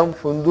 Kam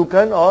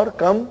fundukan or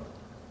kam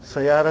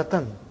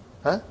sayaratan.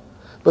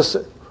 But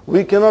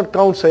we cannot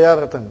count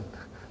sayaratan.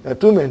 There are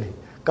too many.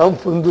 Kam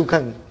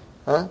fundukan.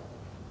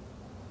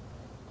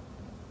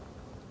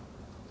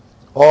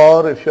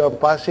 Or if you are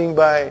passing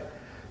by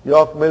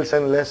York Mills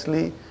and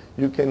Leslie,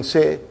 you can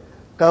say,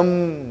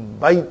 Kam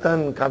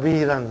Baitan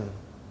Kabiran.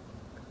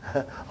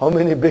 How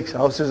many big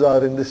houses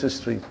are in this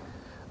street?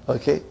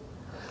 Okay.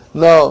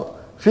 Now,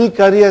 Fi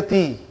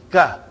Karyati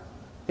Ka,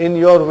 in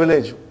your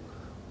village.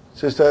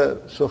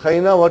 Sister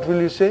Sukhaina, what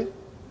will you say?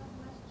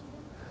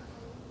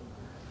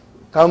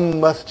 Kam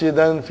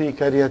Masjidan Fi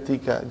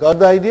Karyati Ka. Got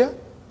the idea?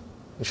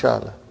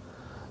 Inshallah.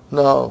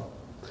 Now,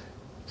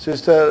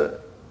 Sister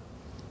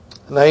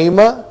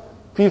Naima,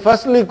 Fi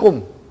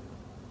Faslikum.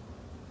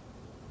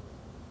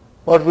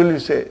 What will you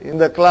say? In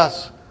the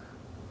class.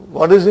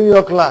 What is in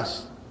your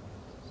class?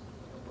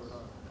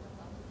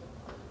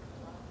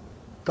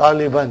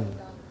 Taliban.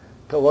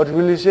 What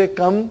will you say?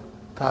 Kam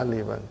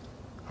Taliban.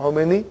 How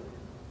many?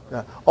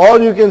 Yeah. Or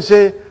you can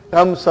say,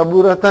 Kam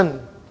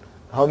Saburatan.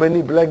 How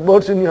many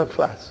blackboards in your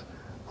class?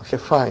 Okay,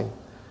 fine.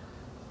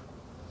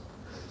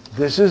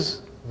 This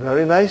is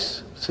very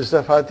nice.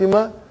 Sister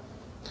Fatima.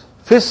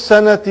 Fis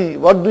Sanati.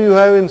 What do you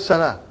have in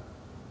Sana?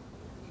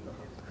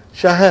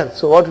 Shahar.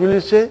 So what will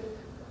you say?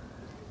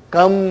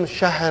 Kam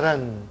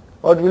Shahran.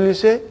 What will you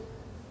say?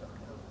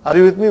 Are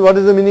you with me? What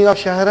is the meaning of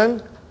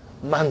Shahran?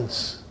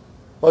 Months.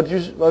 What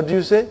do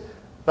you say?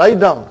 Write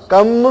down.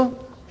 Kam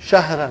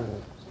Shahran.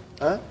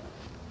 Huh?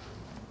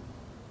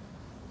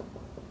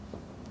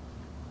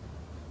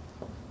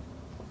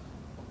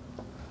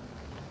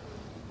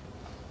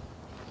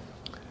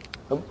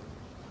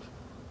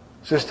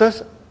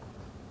 Sisters,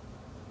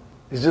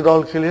 is it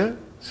all clear?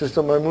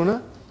 Sister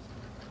Maimuna?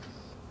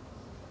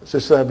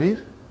 Sister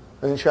Abir?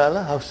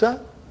 Inshallah,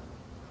 Hafsa?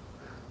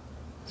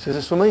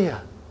 Sister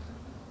Sumayya?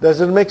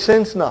 Does it make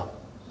sense now?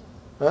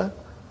 Huh?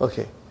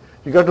 Okay.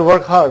 You got to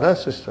work hard, huh,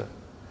 sister?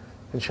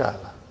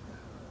 Inshallah.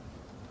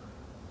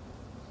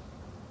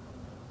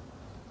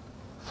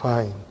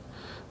 Fine.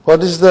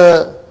 What is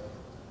the...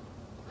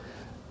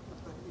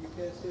 You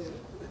can say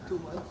 2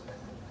 months.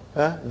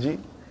 Huh? Ji?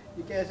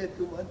 You can say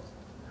 2 months.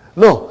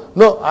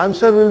 No,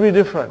 answer will be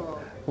different.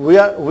 We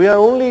are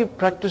only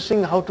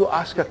practicing how to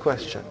ask a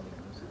question.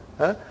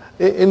 Huh?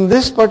 In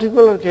this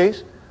particular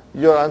case,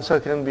 your answer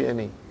can be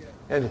anything.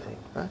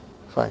 Huh?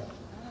 Fine.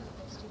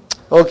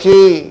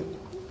 Okay,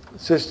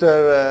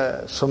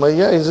 Sister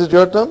Sumayya, is it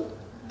your turn?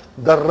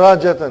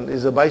 Darrajatan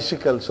is a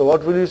bicycle. So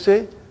what will you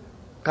say?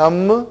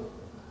 Kam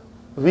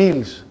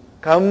wheels.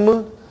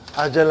 Kam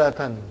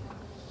ajalatan.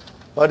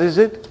 What is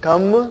it?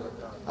 Kam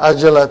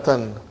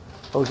ajalatan.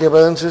 Okay,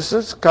 brothers and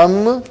sisters,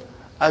 Kam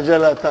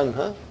ajalatan.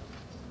 Huh?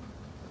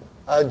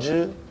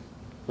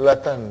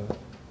 Ajlatan.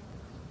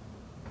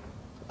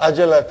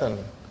 Ajalatan.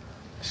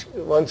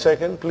 1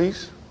 second,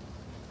 please.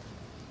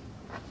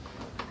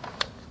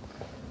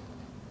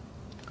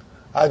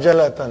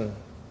 Ajalatan.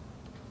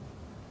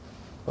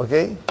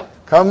 Okay?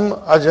 Kam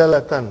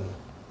ajalatan.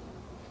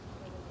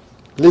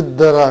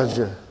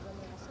 Liddaraj.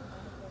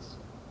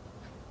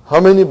 How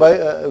many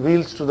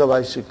wheels to the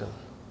bicycle?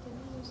 Can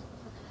we use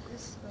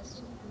this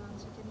question and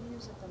answer? Can we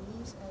use a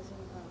tameez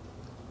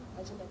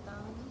as in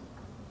ajlatan?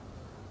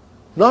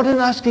 Not in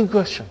asking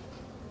question.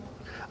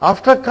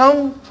 After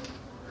come,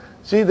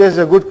 see, there's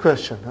a good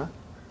question. Huh?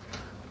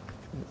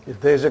 If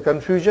there's a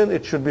confusion,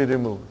 it should be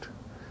removed.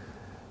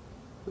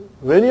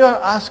 When you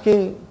are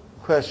asking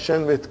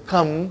question with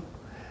come,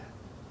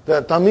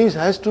 the tameez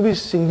has to be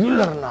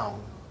singular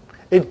noun.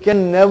 It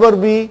can never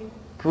be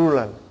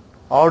plural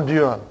or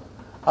dual.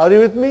 Are you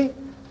with me?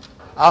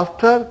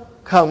 After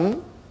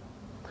come,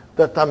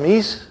 the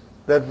tameez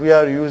that we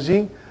are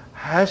using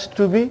has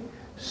to be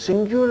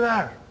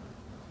singular.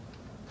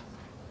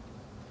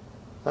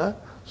 Huh?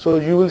 So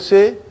you will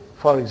say,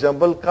 for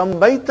example, kam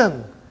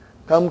baitan,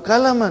 kam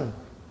kalaman,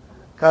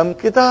 kam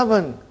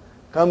kitaban,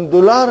 kam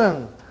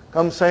dularan,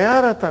 kam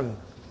sayaratan,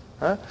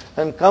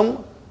 and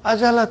kam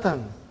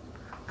ajalatan,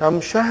 kam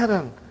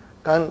shahran,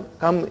 kam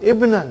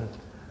ibnan,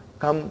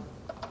 kam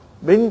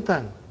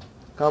bintan,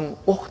 kam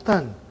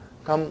ukhtan,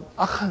 kam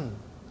akhan,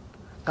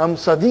 kam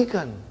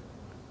sadiqan.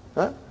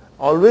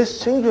 Always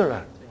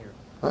singular.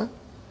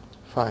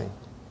 Fine.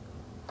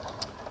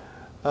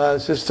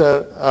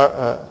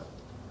 Sister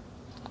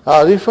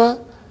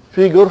Arifa,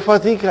 fi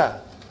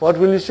gurfatika. What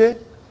will you say?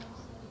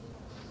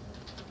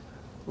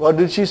 What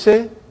did she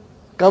say?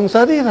 Kam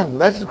sariran.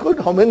 That's good.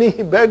 How many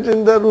beds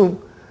in the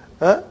room?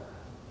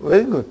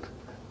 Very good.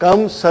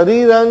 Kam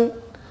sariran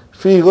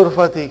fi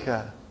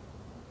gurfatika.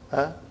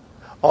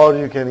 Or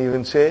you can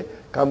even say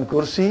kam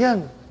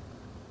kursiyan.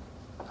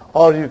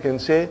 Or you can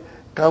say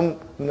kam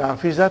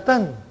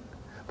nafizatan.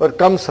 But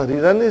kam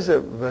sariran is a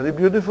very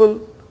beautiful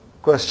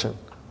question.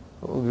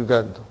 You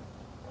got to.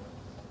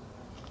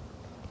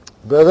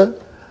 Brother?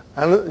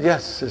 And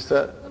yes,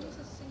 sister. When it's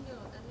a singular,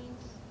 that means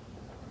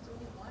it's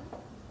only one?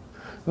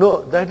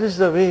 No, that is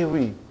the way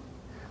we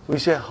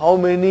say how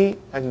many,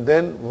 and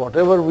then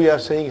whatever we are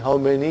saying how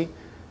many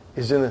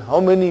is in how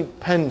many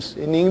pens.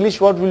 In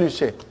English, what will you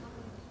say?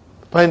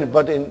 Pen.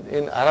 But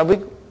in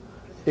Arabic,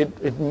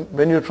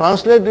 when you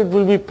translate, it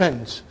will be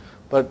pens.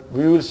 But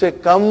we will say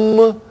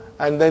kam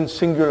and then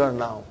singular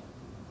noun.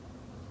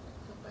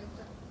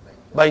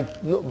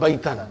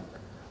 Baitan.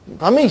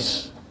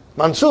 Tameez.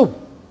 Mansub.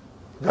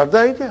 Got the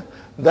idea?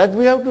 That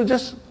we have to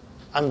just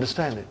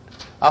understand it.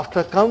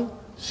 After come,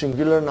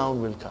 singular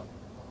noun will come.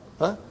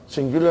 Huh?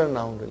 Singular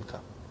noun will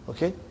come.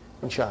 Okay?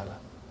 Inshallah.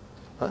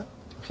 Huh?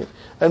 Okay.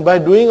 And by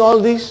doing all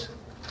these,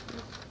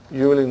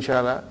 you will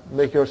inshallah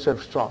make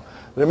yourself strong.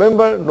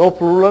 Remember, no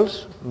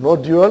plurals, no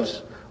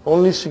duals,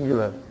 only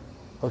singular.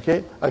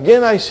 Okay?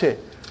 Again I say,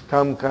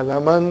 kam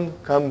kalaman,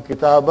 kam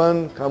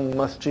kitaban, kam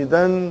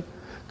masjidan,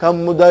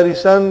 kam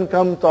mudarisan,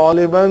 kam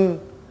taliban,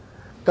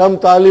 kam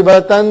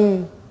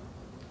talibatan,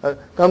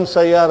 kam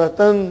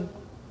sayaratan,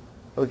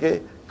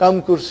 okay,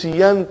 kam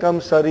kursiyan, kam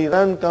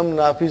sariran, kam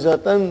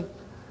nafizatan,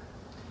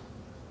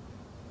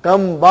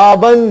 kam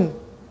baban.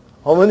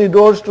 How many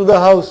doors to the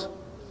house?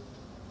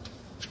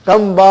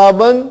 Kam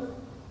baban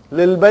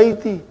lil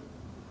bayti.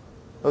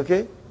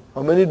 Okay?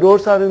 How many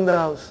doors are in the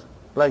house?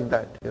 Like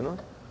that, you know.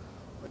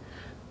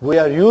 We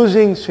are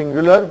using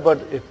singular, but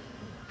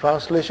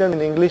translation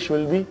in English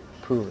will be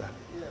plural.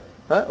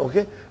 Huh?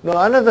 Okay?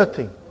 Now another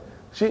thing.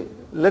 See,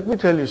 let me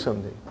tell you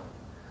something.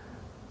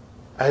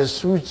 As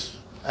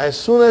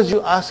soon as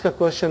you ask a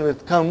question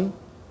with kam,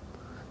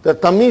 the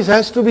tamiz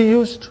has to be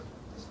used.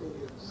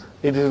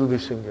 It will be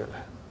singular.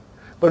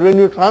 But when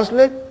you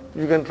translate,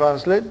 you can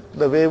translate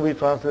the way we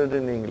translate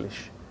in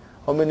English.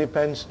 How many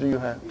pens do you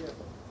have?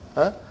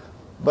 Huh?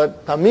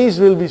 But tamiz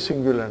will be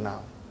singular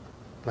now.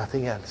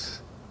 Nothing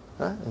else.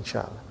 Huh?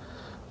 Inshallah.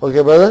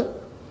 Okay, brother?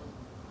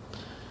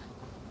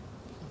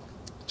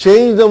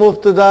 Change the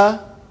mubtada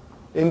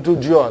into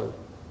dual.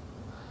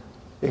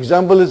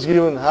 Example is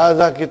given,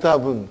 Haza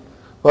kitabun.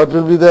 What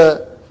will be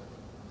the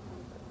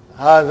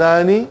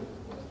Hazani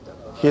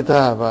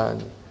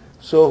kitabani?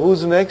 So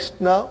who's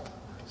next now?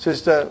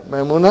 Sister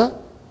Maimuna.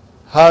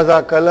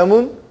 Haza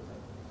kalamun.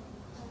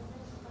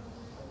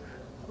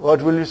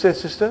 What will you say,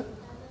 sister?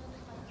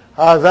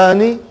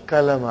 Hazani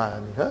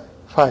kalamani. Huh?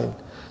 Fine.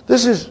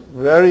 This is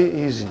very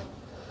easy.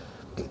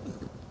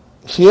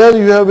 Here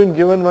you have been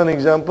given one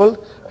example.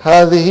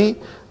 Hadihi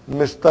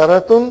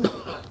mistaratun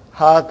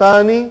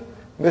hatani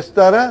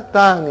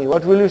mistaratani.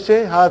 What will you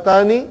say?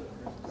 Hatani.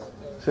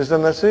 Sister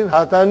Nasrin,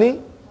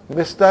 hatani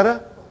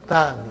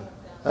mistaratani.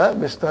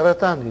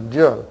 Mistaratani.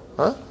 Dual.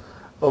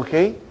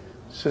 Okay.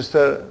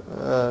 Sister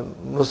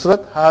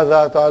Nusrat,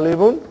 hadha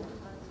talibun.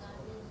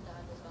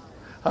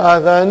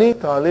 Hadani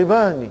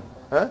talibani.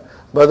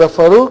 Brother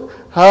Farooq,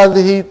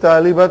 hadhihi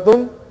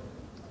talibatun.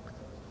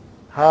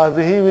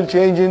 Hadhihi will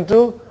change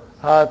into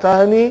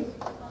hatani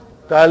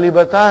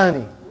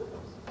talibatani.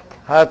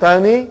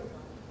 Hatani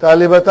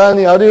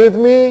talibatani. Are you with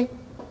me?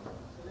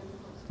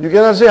 You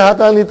cannot say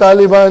hatani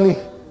talibani.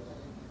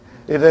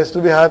 It has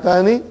to be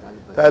hatani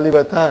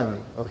talibatani.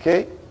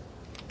 Okay?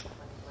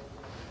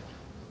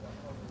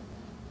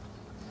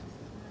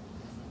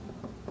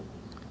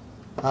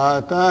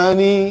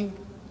 Hatani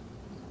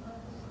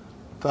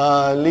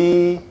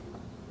taliba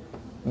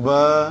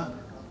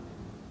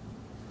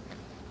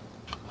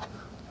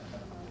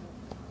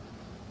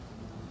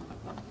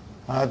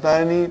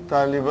Hatani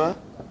taliba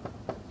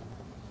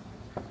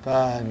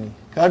tani.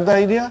 Got the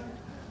idea?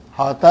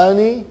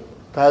 Hatani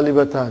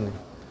talibatani.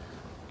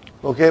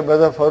 Okay,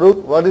 Brother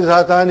Farooq, what is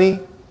hatani?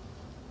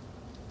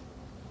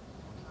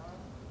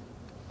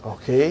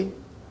 Okay.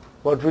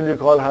 What will you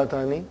call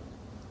hatani?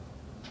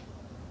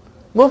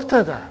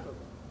 Muftada.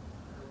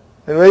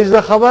 And where is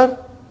the khabar?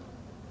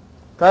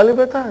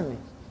 Talibatani.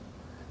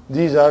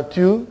 These are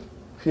two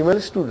female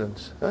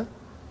students. Huh?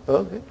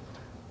 Okay.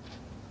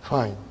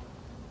 Fine.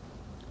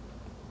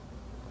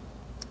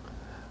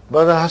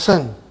 Brother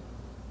Hassan.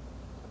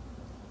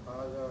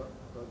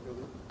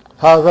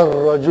 Hadha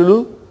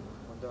rajulu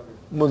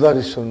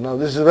mudarisun. Now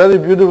this is a very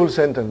beautiful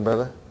sentence,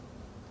 brother.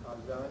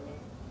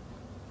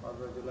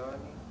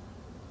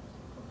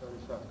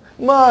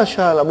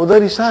 MashaAllah,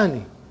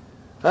 mudarisani.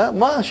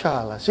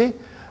 MashaAllah. See?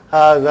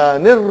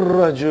 Hadhanir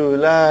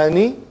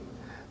rajulani.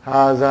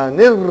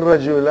 Hadhanir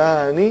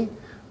rajulani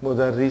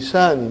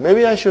mudarisani.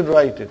 Maybe I should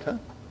write it. Huh?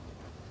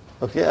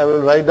 Okay, I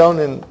will write down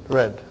in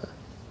red.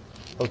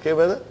 Okay,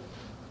 brother?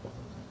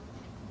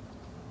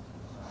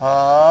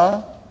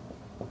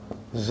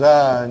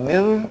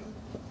 Hazanir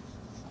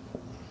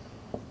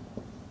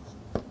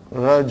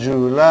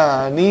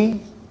rajulani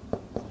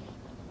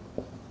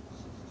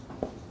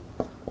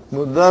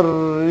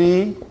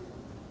mudarrisani.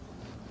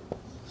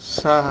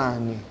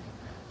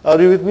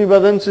 Are you with me,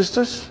 brothers and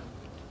sisters?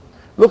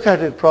 Look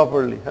at it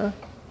properly.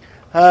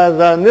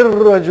 Hazanir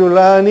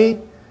rajulani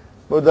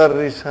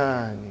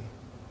mudarrisani.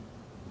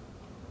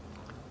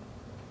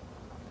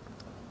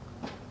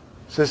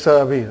 Sister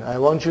Abir, I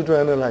want you to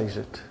analyze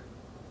it. This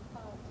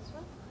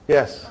one?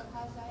 Yes.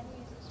 Hazani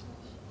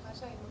is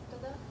sorry,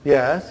 mubtada.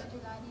 Yes.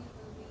 Rajulani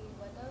will be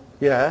badal.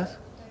 Yes.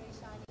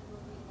 Mutarisani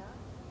will be na.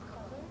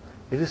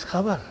 Khabar. It is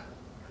khabar.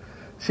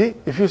 See,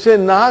 if you say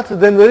naat,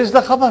 then where is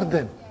the khabar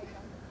then?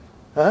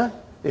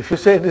 If you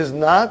say it is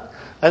naat,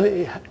 and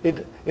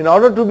in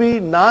order to be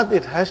naat,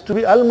 it has to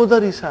be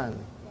al-mudarisani.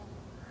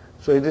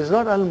 So it is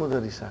not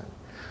al-mudarisani.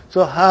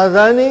 So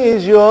hazani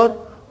is your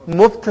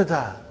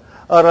mubtada.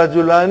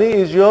 Rajulani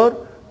is your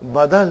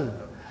badal.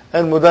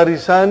 And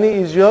mudarisani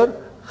is your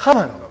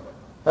Khabar.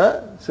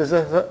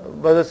 Sister,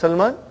 Brother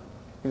Salman,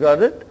 you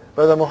got it?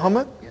 Brother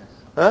Muhammad?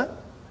 Yes.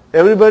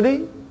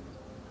 Everybody?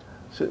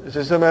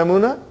 Sister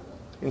Maimuna?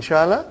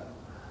 Inshallah?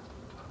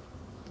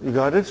 You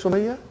got it,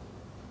 Sumayya?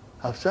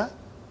 Hafsa?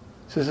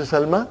 Sister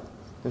Salma?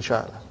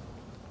 Inshallah.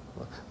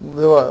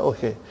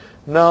 Okay.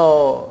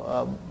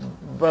 Now,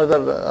 Brother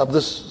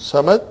Abdus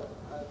Samad?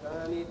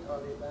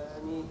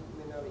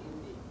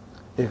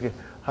 Okay.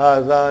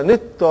 Hazani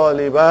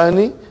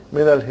Talibani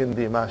min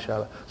al-Hindi,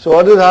 mashallah. So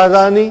what is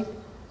Hazani?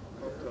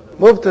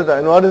 Mubtada.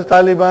 And what is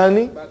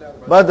Talibani?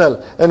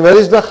 Badal. And where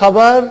is the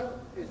khabar?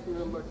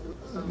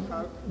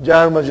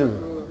 Jar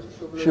Majrur.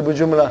 Shibu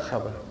Jumla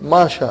khabar.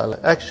 Mashallah.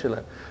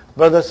 Excellent.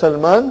 Brother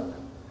Salman?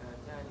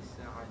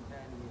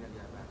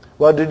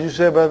 What did you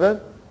say, brother?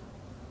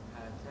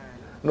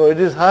 No, it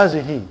is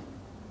Hazihi.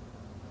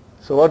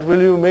 So what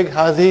will you make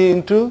Hazihi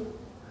into?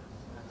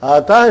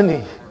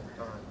 Hatani.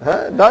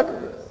 Not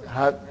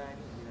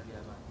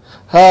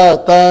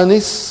Hatani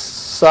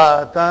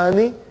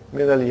Sa'atani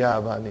min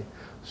al-Yabani.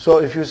 So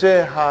if you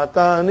say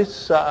Hatani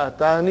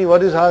Sa'atani,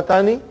 what is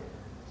Hatani?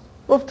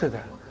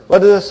 Mubtada.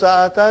 What is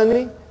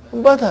Sa'atani?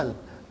 Badal.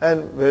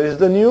 And where is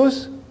the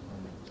news?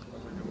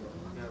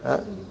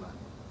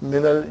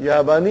 Min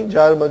al-Yabani,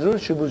 Jar Majrur,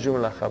 Shibu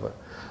Jumla Khabar.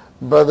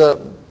 Brother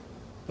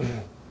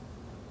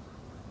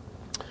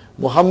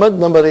Muhammad,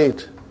 number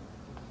 8.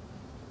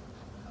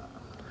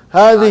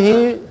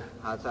 هذه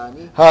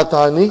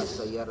هاتاني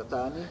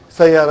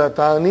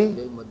سيارتان.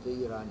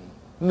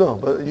 No,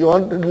 but you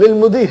want Lil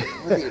Mudir.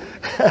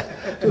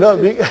 No,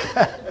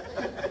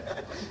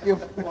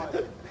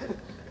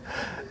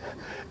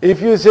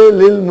 if you say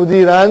Lil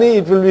Mudirani,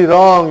 it will be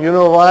wrong. You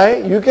know why?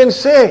 You can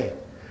say,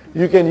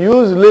 you can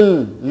use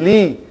Lil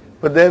Li,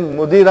 but then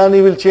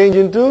Mudirani will change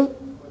into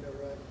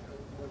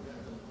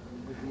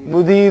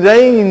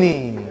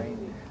Mudiraini.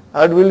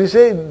 What will you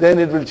say? Then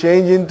it will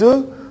change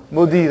into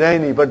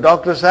Mudiraini. But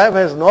Dr. Sahib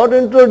has not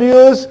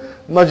introduced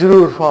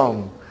Majroor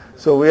form.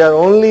 So we are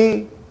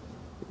only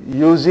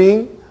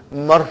using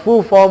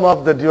Marfu form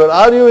of the dual.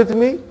 Are you with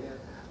me?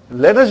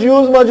 Let us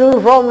use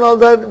Majroor form now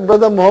that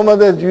Brother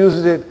Muhammad has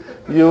used it.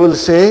 You will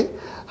say,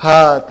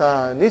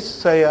 Hatani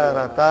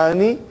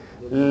Sayaratani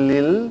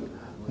Lil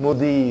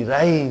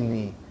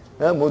Mudiraini.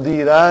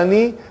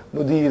 Mudirani,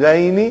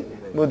 Mudiraini,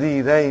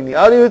 Mudiraini.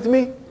 Are you with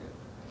me?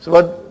 So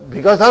what?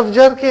 Because Harf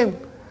Jar came.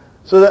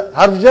 So the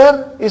Harf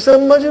Jar is a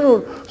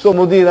Majroor. So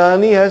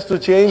Mudirani has to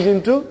change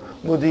into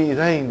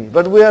Mudiraini.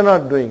 But we are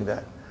not doing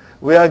that.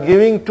 We are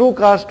giving 2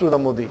 cards to the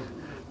Mudir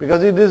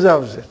because he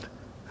deserves it.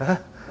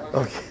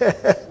 Okay.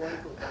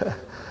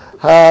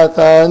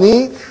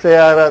 Hatani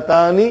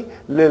Sayaratani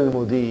Lil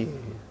Mudir.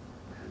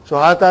 So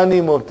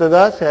Hatani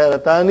Mubtada,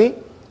 Sayaratani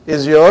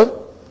is your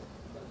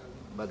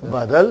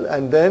Badal,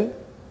 and then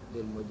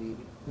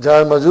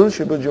Jar Majrur,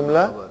 Shibu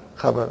Jumla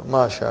Khabar.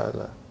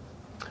 MashaAllah.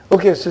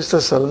 Okay, Sister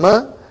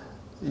Salma,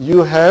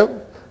 you have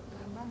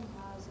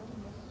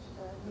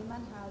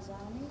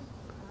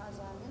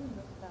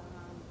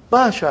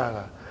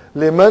MashaAllah.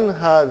 Liman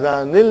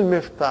hazanil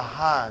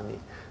miftahani.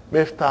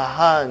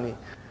 Miftahani.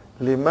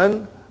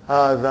 Liman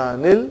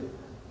hazanil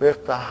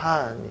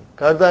miftahani.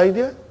 Got the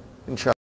idea? Inshallah.